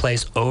you can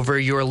place over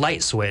your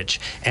light switch,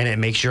 and it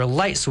makes your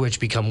light switch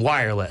become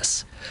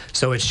wireless.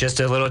 So it's just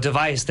a little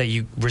device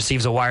that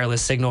receives a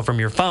wireless signal from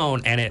your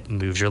phone, and it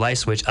moves your light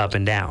switch up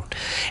and down.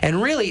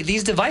 And really,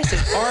 these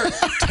devices aren't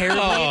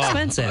terribly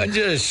expensive.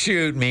 Just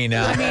shoot me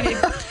now. I mean,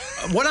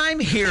 what I'm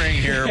hearing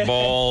here,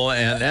 Bull,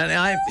 and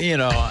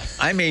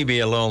I may be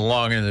a little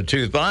long in the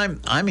tooth, but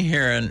I'm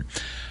hearing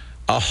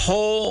a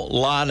whole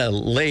lot of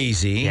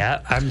lazy.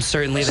 Yeah, I'm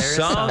certainly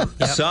there.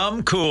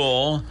 Some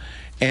cool,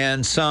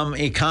 and some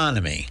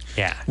economy.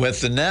 Yeah.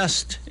 With the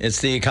Nest,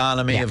 it's the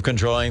economy of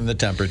controlling the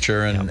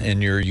temperature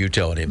and your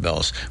utility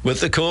bills.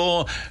 With the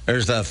Cool,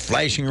 there's the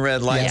flashing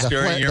red lights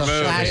during your movie.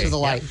 The flash of the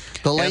light.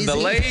 The Lazy. And the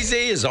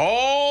Lazy is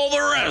all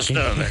the rest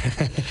of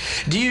it.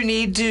 Do you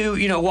need to,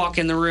 walk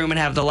in the room and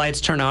have the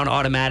lights turn on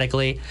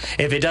automatically?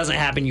 If it doesn't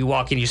happen, you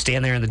walk in, you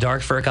stand there in the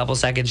dark for a couple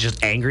seconds,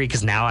 just angry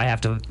because now I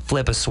have to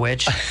flip a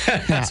switch.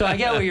 So I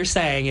get what you're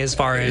saying as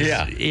far as,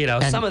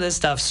 some of this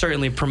stuff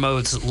certainly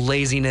promotes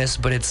laziness,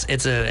 but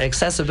it's a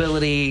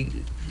accessibility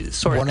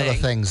sort of One thing. of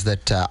the things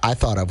that I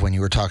thought of when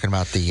you were talking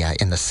about the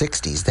in the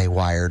 60s, they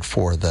wired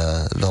for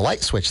the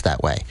light switch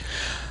that way.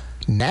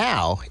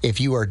 Now, if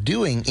you are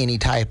doing any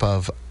type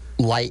of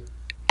light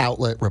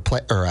outlet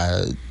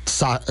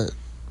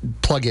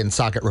plug-in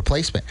socket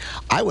replacement,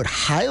 I would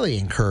highly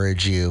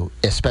encourage you,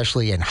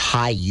 especially in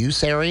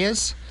high-use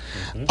areas,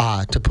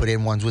 to put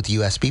in ones with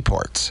USB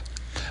ports.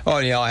 Oh,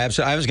 yeah,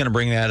 absolutely. I was going to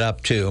bring that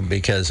up, too,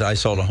 because I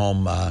sold a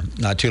home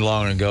not too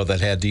long ago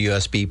that had the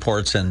USB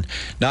ports, and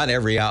not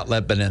every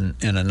outlet, but in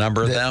a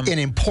number of them. In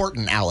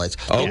important outlets.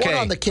 The one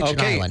on the kitchen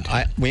island.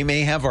 We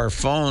may have our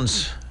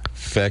phones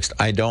fixed.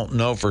 I don't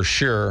know for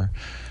sure.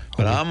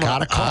 But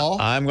got a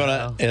call. I'm going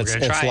to, it's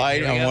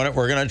light.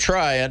 We're going to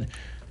try it.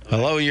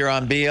 Hello, you're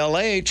on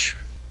BLH.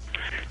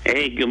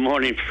 Hey, good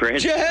morning,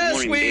 Fred. Yes,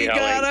 morning, we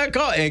got a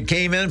call. It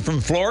came in from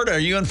Florida. Are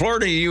you in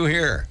Florida? Or are you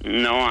here?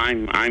 No,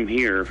 I'm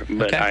here,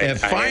 but it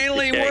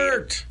finally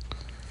worked.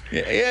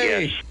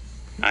 Yay. Yes,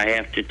 I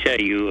have to tell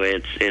you,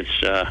 it's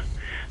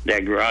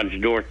that garage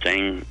door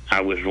thing.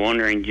 I was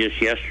wondering just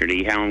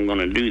yesterday how I'm going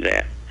to do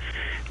that,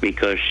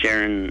 because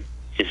Sharon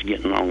is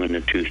getting long in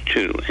the tooth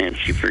too, and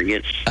she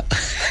forgets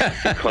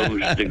to close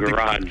the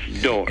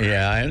garage door.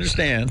 Yeah, I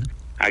understand.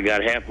 I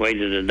got halfway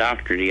to the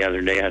doctor the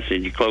other day. I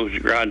said, "You close the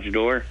garage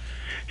door?"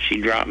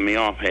 She dropped me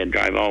off. I had to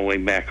drive all the way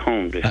back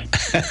home.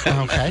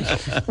 Okay.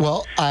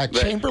 Well,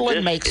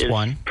 Chamberlain makes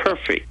one.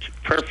 Perfect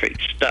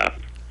stuff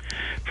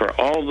for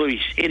all these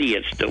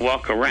idiots that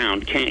walk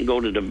around, can't go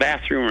to the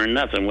bathroom or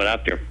nothing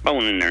without their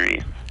phone in their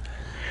hand.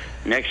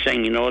 Next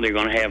thing you know, they're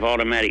going to have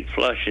automatic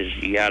flushes.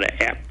 You got an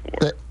app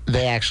for it.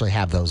 They actually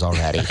have those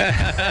already.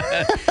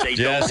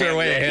 Yes, they're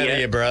way ahead of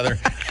you, brother.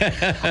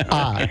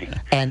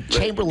 And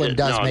Chamberlain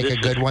does make a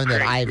good one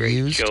that I've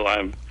used.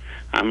 Show.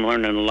 I'm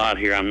learning a lot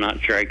here. I'm not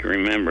sure I can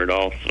remember it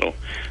all, so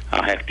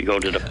I'll have to go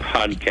to the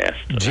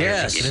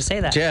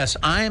podcast. Jess,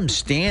 I'm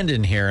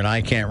standing here and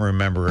I can't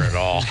remember it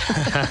all.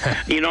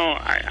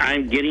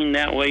 I'm getting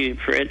that way,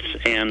 Fritz,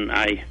 and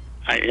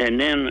and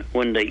then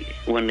when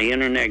the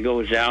internet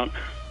goes out,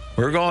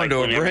 we're going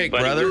to a break,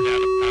 brother.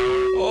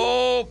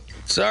 Oh,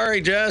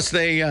 sorry, Jess.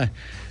 We have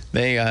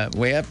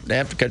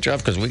to catch up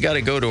because we got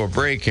to go to a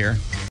break here.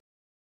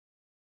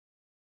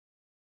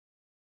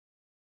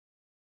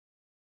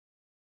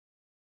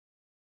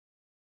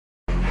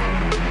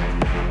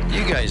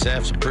 You guys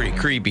have some pretty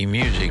creepy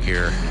music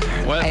here.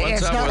 What's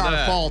it's up not with our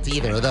that? fault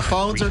either. The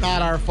phones are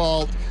not our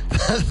fault.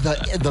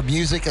 The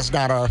music is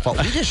not our fault.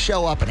 We just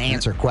show up and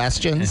answer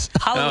questions.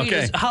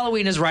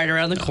 Halloween is right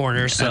around the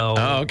corner, so.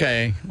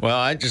 Okay. Well,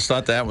 I just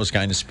thought that was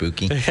kind of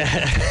spooky.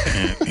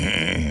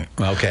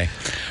 Okay.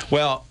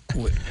 Well,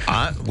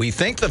 we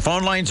think the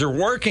phone lines are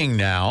working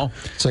now.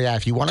 So, yeah,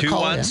 if you want to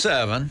call in.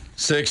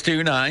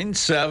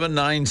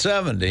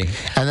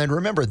 217-629-7970. And then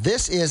remember,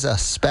 this is a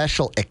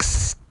special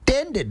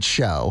extended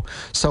show.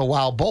 So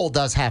while Bull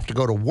does have to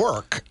go to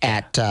work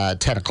at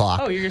 10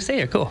 o'clock. Oh, you're going to stay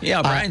here. Cool.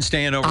 Yeah, Brian's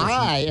staying over for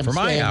my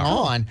staying hour.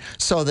 on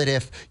so that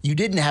if you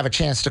didn't have a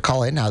chance to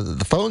call in, now that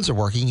the phones are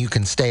working, you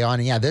can stay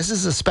on. Yeah, this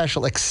is a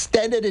special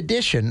extended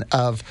edition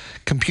of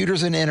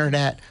Computers and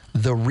Internet,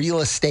 the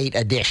Real Estate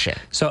Edition.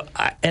 So,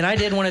 I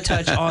did want to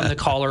touch on the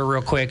caller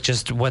real quick,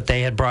 just what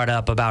they had brought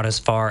up about as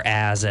far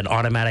as an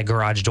automatic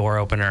garage door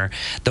opener.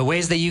 The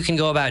ways that you can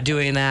go about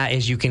doing that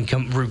is you can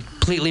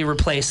completely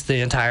replace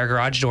the entire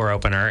garage door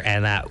opener,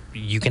 and that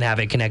you can have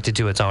it connected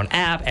to its own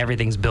app.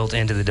 Everything's built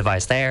into the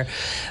device there.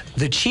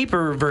 The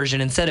cheaper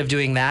version, instead of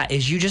doing that,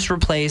 is you just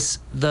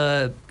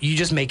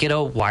make it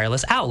a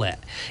wireless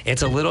outlet.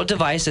 It's a little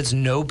device. It's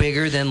no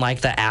bigger than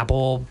like the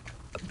Apple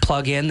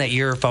plug-in that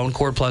your phone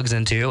cord plugs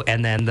into,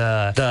 and then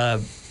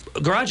the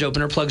garage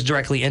opener plugs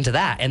directly into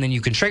that, and then you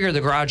can trigger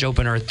the garage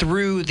opener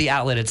through the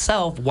outlet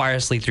itself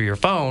wirelessly through your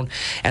phone,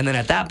 and then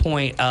at that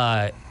point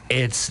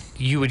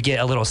you would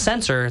get a little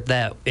sensor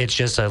that it's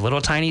just a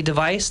little tiny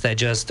device that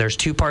there's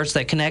two parts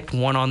that connect,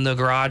 one on the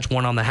garage,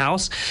 one on the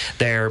house.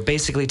 They're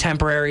basically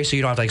temporary, so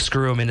you don't have to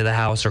screw them into the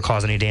house or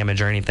cause any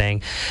damage or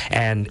anything.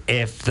 And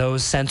if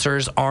those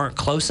sensors aren't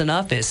close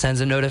enough, it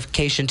sends a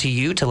notification to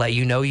you to let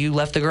you know you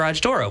left the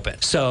garage door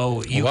open.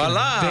 So you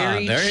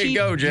can you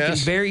go, Jess. You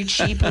can very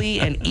cheaply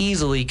and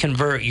easily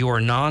convert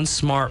your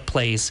non-smart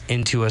place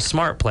into a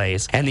smart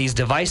place. And these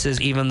devices,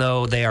 even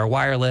though they are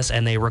wireless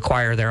and they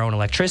require their own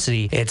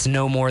electricity, it's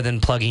no more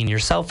than plugging your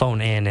cell phone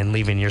in and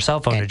leaving your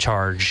cell phone to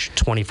charge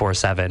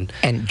 24/7.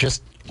 And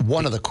just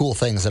One of the cool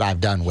things that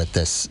I've done with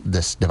this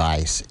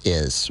device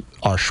is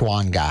our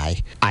Schwan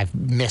guy. I've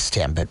missed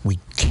him, but we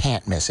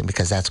can't miss him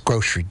because that's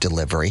grocery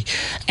delivery.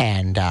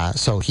 And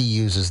so he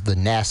uses the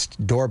Nest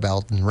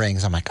doorbell and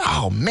rings. I'm like,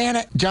 oh,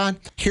 man, John,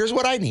 here's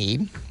what I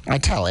need. I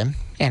tell him,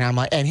 and I'm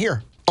like, and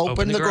here,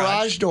 open the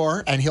garage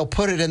door, and he'll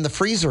put it in the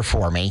freezer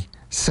for me,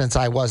 since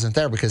I wasn't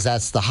there, because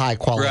that's the high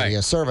quality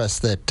of service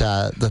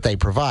that they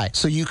provide.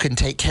 So you can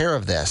take care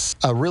of this.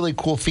 A really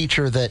cool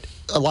feature that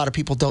a lot of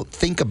people don't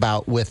think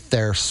about with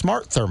their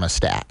smart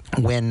thermostat.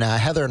 When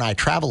Heather and I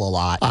travel a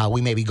lot, we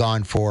may be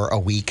gone for a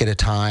week at a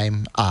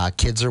time.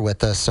 Kids are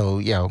with us,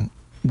 so,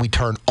 we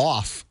turn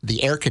off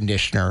the air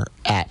conditioner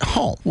at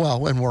home. Well,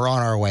 when we're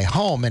on our way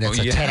home and it's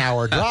a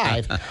 10-hour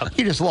drive,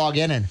 you just log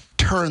in and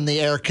turn the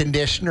air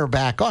conditioner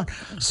back on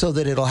so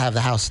that it'll have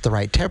the house at the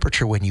right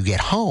temperature when you get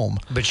home.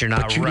 But you're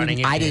not running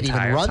it. I didn't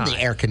even run the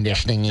air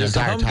conditioning the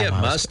entire time. Does the home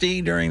get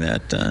musty during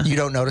that? You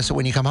don't notice it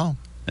when you come home.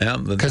 Yeah,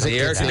 because the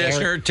air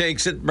conditioner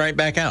takes it right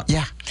back out.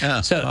 Yeah.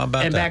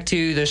 Back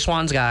to the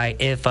Schwan's guy,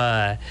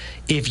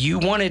 if you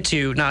wanted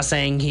to, not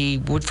saying he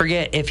would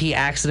forget, if he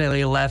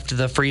accidentally left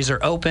the freezer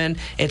open,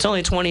 it's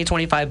only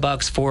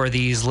 $20-$25 for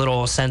these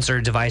little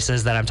sensor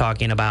devices that I'm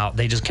talking about.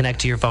 They just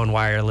connect to your phone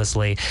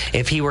wirelessly.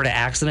 If he were to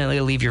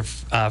accidentally leave your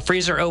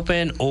freezer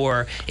open,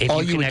 or if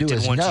you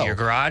connected one to your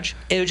garage,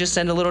 it would just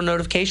send a little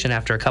notification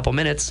after a couple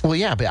minutes. Well,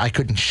 yeah, but I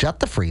couldn't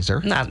shut the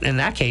freezer. Not in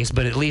that case,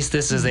 but at least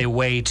this is a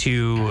way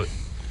to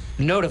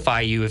notify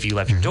you if you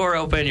left your door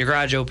open, your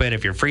garage open,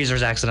 if your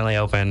freezer's accidentally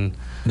open.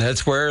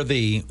 That's where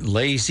the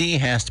lazy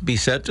has to be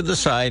set to the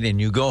side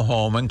and you go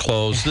home and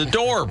close the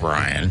door,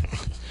 Brian.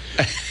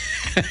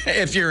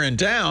 If you're in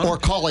town. Or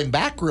call him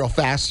back real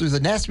fast through the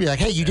Nest, be like,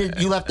 hey,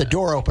 you left the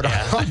door open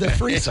on the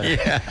freezer.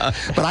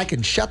 But I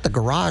can shut the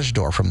garage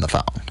door from the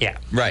phone. Yeah.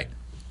 Right.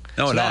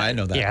 I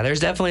know that. Yeah, there's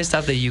definitely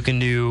stuff that you can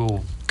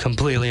do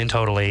completely and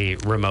totally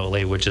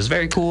remotely, which is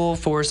very cool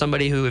for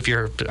somebody who, if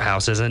your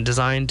house isn't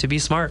designed to be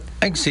smart.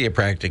 I can see a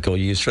practical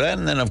use for that.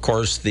 And then, of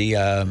course, the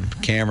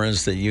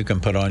cameras that you can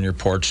put on your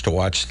porch to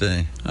watch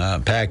the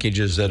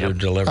packages that are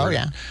delivered. Oh,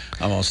 yeah.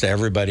 Almost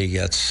everybody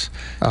gets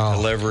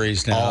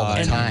deliveries now. All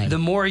the time. The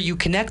more you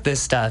connect this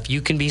stuff,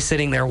 you can be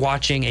sitting there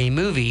watching a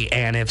movie,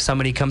 and if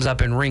somebody comes up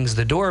and rings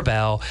the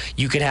doorbell,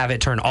 you could have it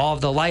turn all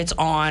of the lights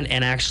on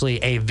and actually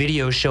a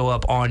video show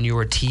up on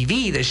your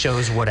TV that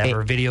shows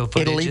whatever video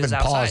footage is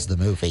outside. It'll even pause the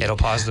movie. It'll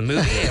pause the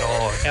movie.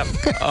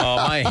 Oh,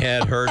 my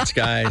head hurts,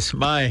 guys.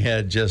 My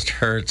head just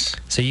hurts.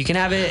 So you can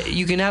have it.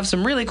 You can have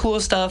some really cool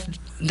stuff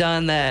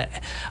done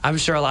that I'm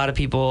sure a lot of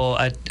people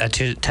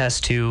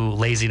attest to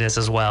laziness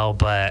as well,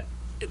 but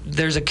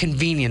there's a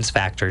convenience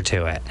factor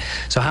to it.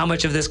 So how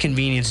much of this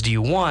convenience do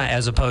you want,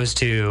 as opposed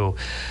to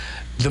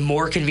the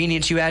more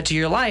convenience you add to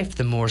your life,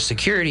 the more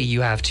security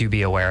you have to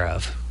be aware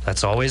of.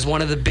 That's always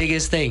one of the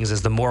biggest things,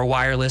 is the more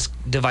wireless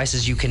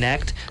devices you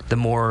connect, the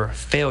more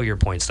failure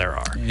points there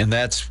are. And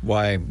that's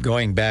why,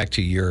 going back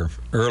to your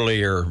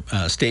earlier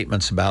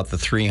statements about the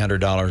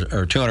 $300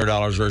 or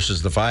 $200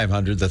 versus the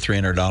 $500, the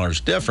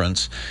 $300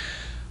 difference,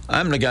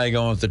 I'm the guy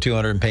going with the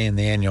 $200 and paying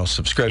the annual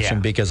subscription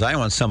because I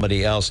want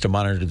somebody else to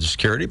monitor the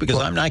security, because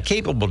I'm not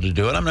capable to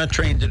do it. I'm not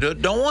trained to do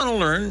it. Don't want to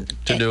learn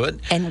to do it.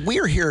 And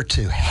we're here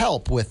to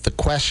help with the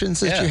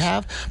questions that you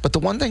have. But the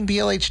one thing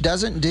BLH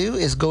doesn't do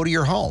is go to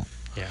your home.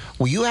 Yeah.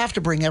 Well, you have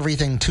to bring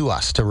everything to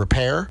us to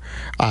repair.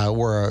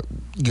 We're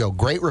a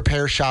great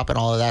repair shop and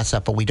all of that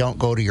stuff, but we don't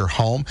go to your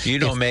home. You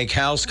don't make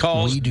house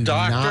calls, we do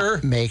doctor?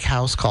 not make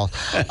house calls.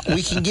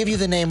 We can give you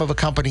the name of a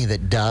company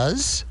that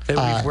does. That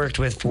we've worked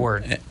with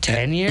for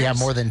 10 years? Yeah,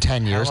 more than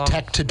 10 years.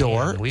 Tech to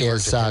Door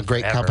is a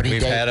great company.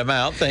 We've had them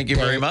out. Thank you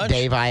very much.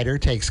 Dave Eider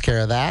takes care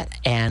of that.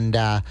 And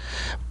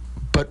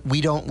but we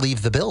don't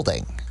leave the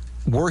building.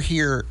 We're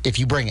here if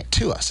you bring it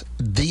to us.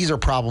 These are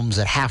problems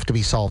that have to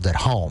be solved at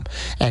home.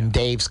 And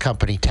Dave's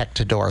company, Tech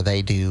to Door,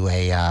 they do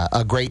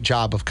a great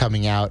job of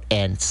coming out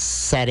and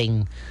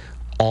setting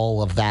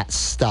all of that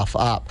stuff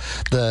up.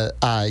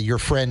 Your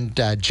friend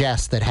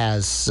Jess that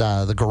has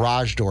the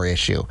garage door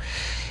issue,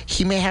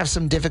 he may have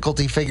some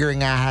difficulty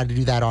figuring out how to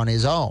do that on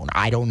his own.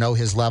 I don't know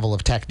his level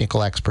of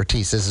technical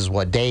expertise. This is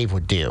what Dave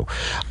would do,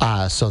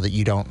 so that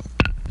you don't...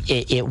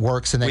 It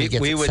works, and then he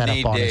gets it set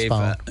up on his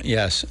phone.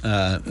 Yes.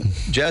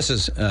 Jess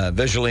is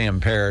visually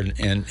impaired,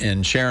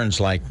 and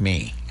Sharon's like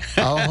me.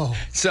 Oh.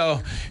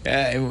 So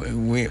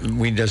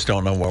we just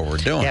don't know what we're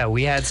doing. Yeah,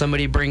 we had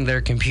somebody bring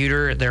their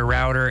computer, their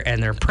router,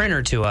 and their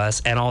printer to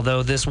us, and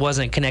although this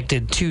wasn't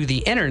connected to the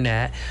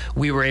internet,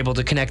 we were able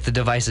to connect the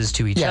devices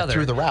to each other. Yeah,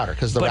 through the router,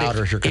 because the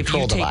router is your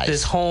control device. If you take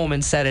this home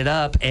and set it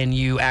up, and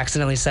you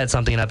accidentally set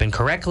something up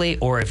incorrectly,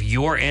 or if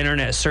your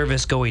internet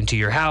service going to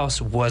your house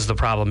was the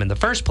problem in the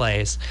first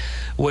place,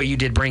 what you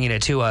did bringing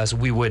it to us,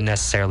 we wouldn't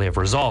necessarily have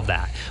resolved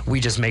that. We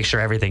just make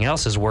sure everything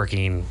else is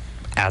working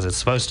as it's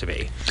supposed to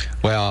be.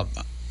 Well,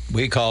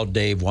 we called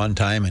Dave one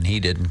time and he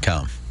didn't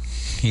come.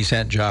 He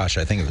sent Josh,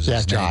 I think it was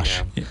his name.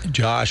 Josh. Yeah.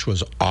 Josh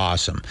was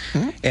awesome.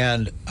 Mm-hmm.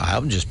 And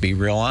I'll just be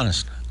real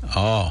honest.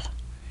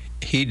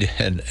 He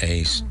did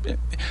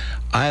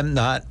I'm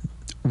not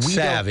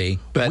savvy.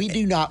 But we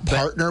do not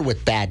partner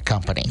with bad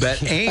companies.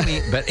 But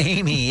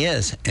Amy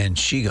is, and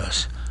she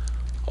goes,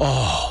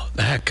 "Oh,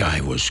 that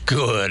guy was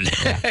good."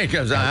 He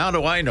goes, "How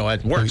do I know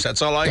it works?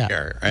 That's all I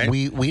care." Right?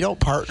 We don't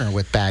partner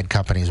with bad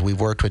companies. We've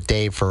worked with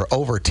Dave for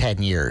over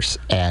 10 years,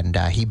 and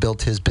he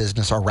built his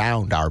business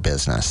around our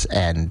business,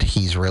 and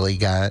he's really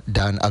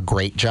done a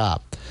great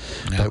job.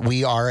 Yep. But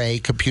we are a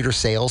computer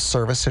sales,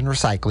 service, and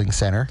recycling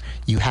center.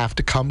 You have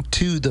to come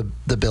to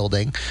the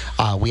building.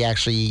 We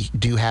actually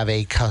do have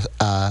a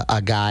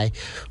guy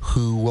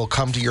who will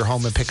come to your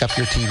home and pick up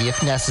your TV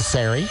if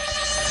necessary.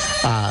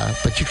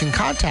 But you can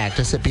contact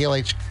us at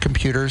BLH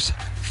Computers.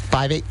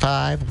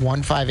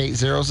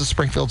 585-1580 is the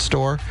Springfield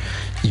store.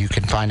 You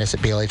can find us at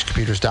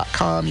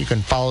blhcomputers.com. You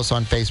can follow us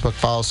on Facebook,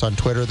 follow us on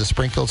Twitter. The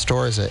Springfield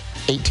store is at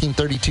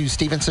 1832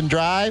 Stevenson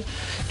Drive.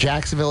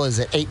 Jacksonville is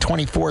at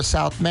 824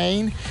 South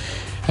Main.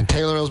 And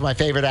Taylorville is my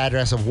favorite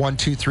address of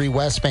 123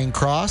 West Main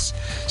Cross.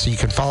 So you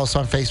can follow us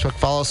on Facebook,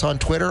 follow us on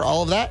Twitter,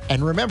 all of that.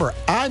 And remember,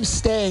 I'm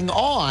staying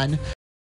on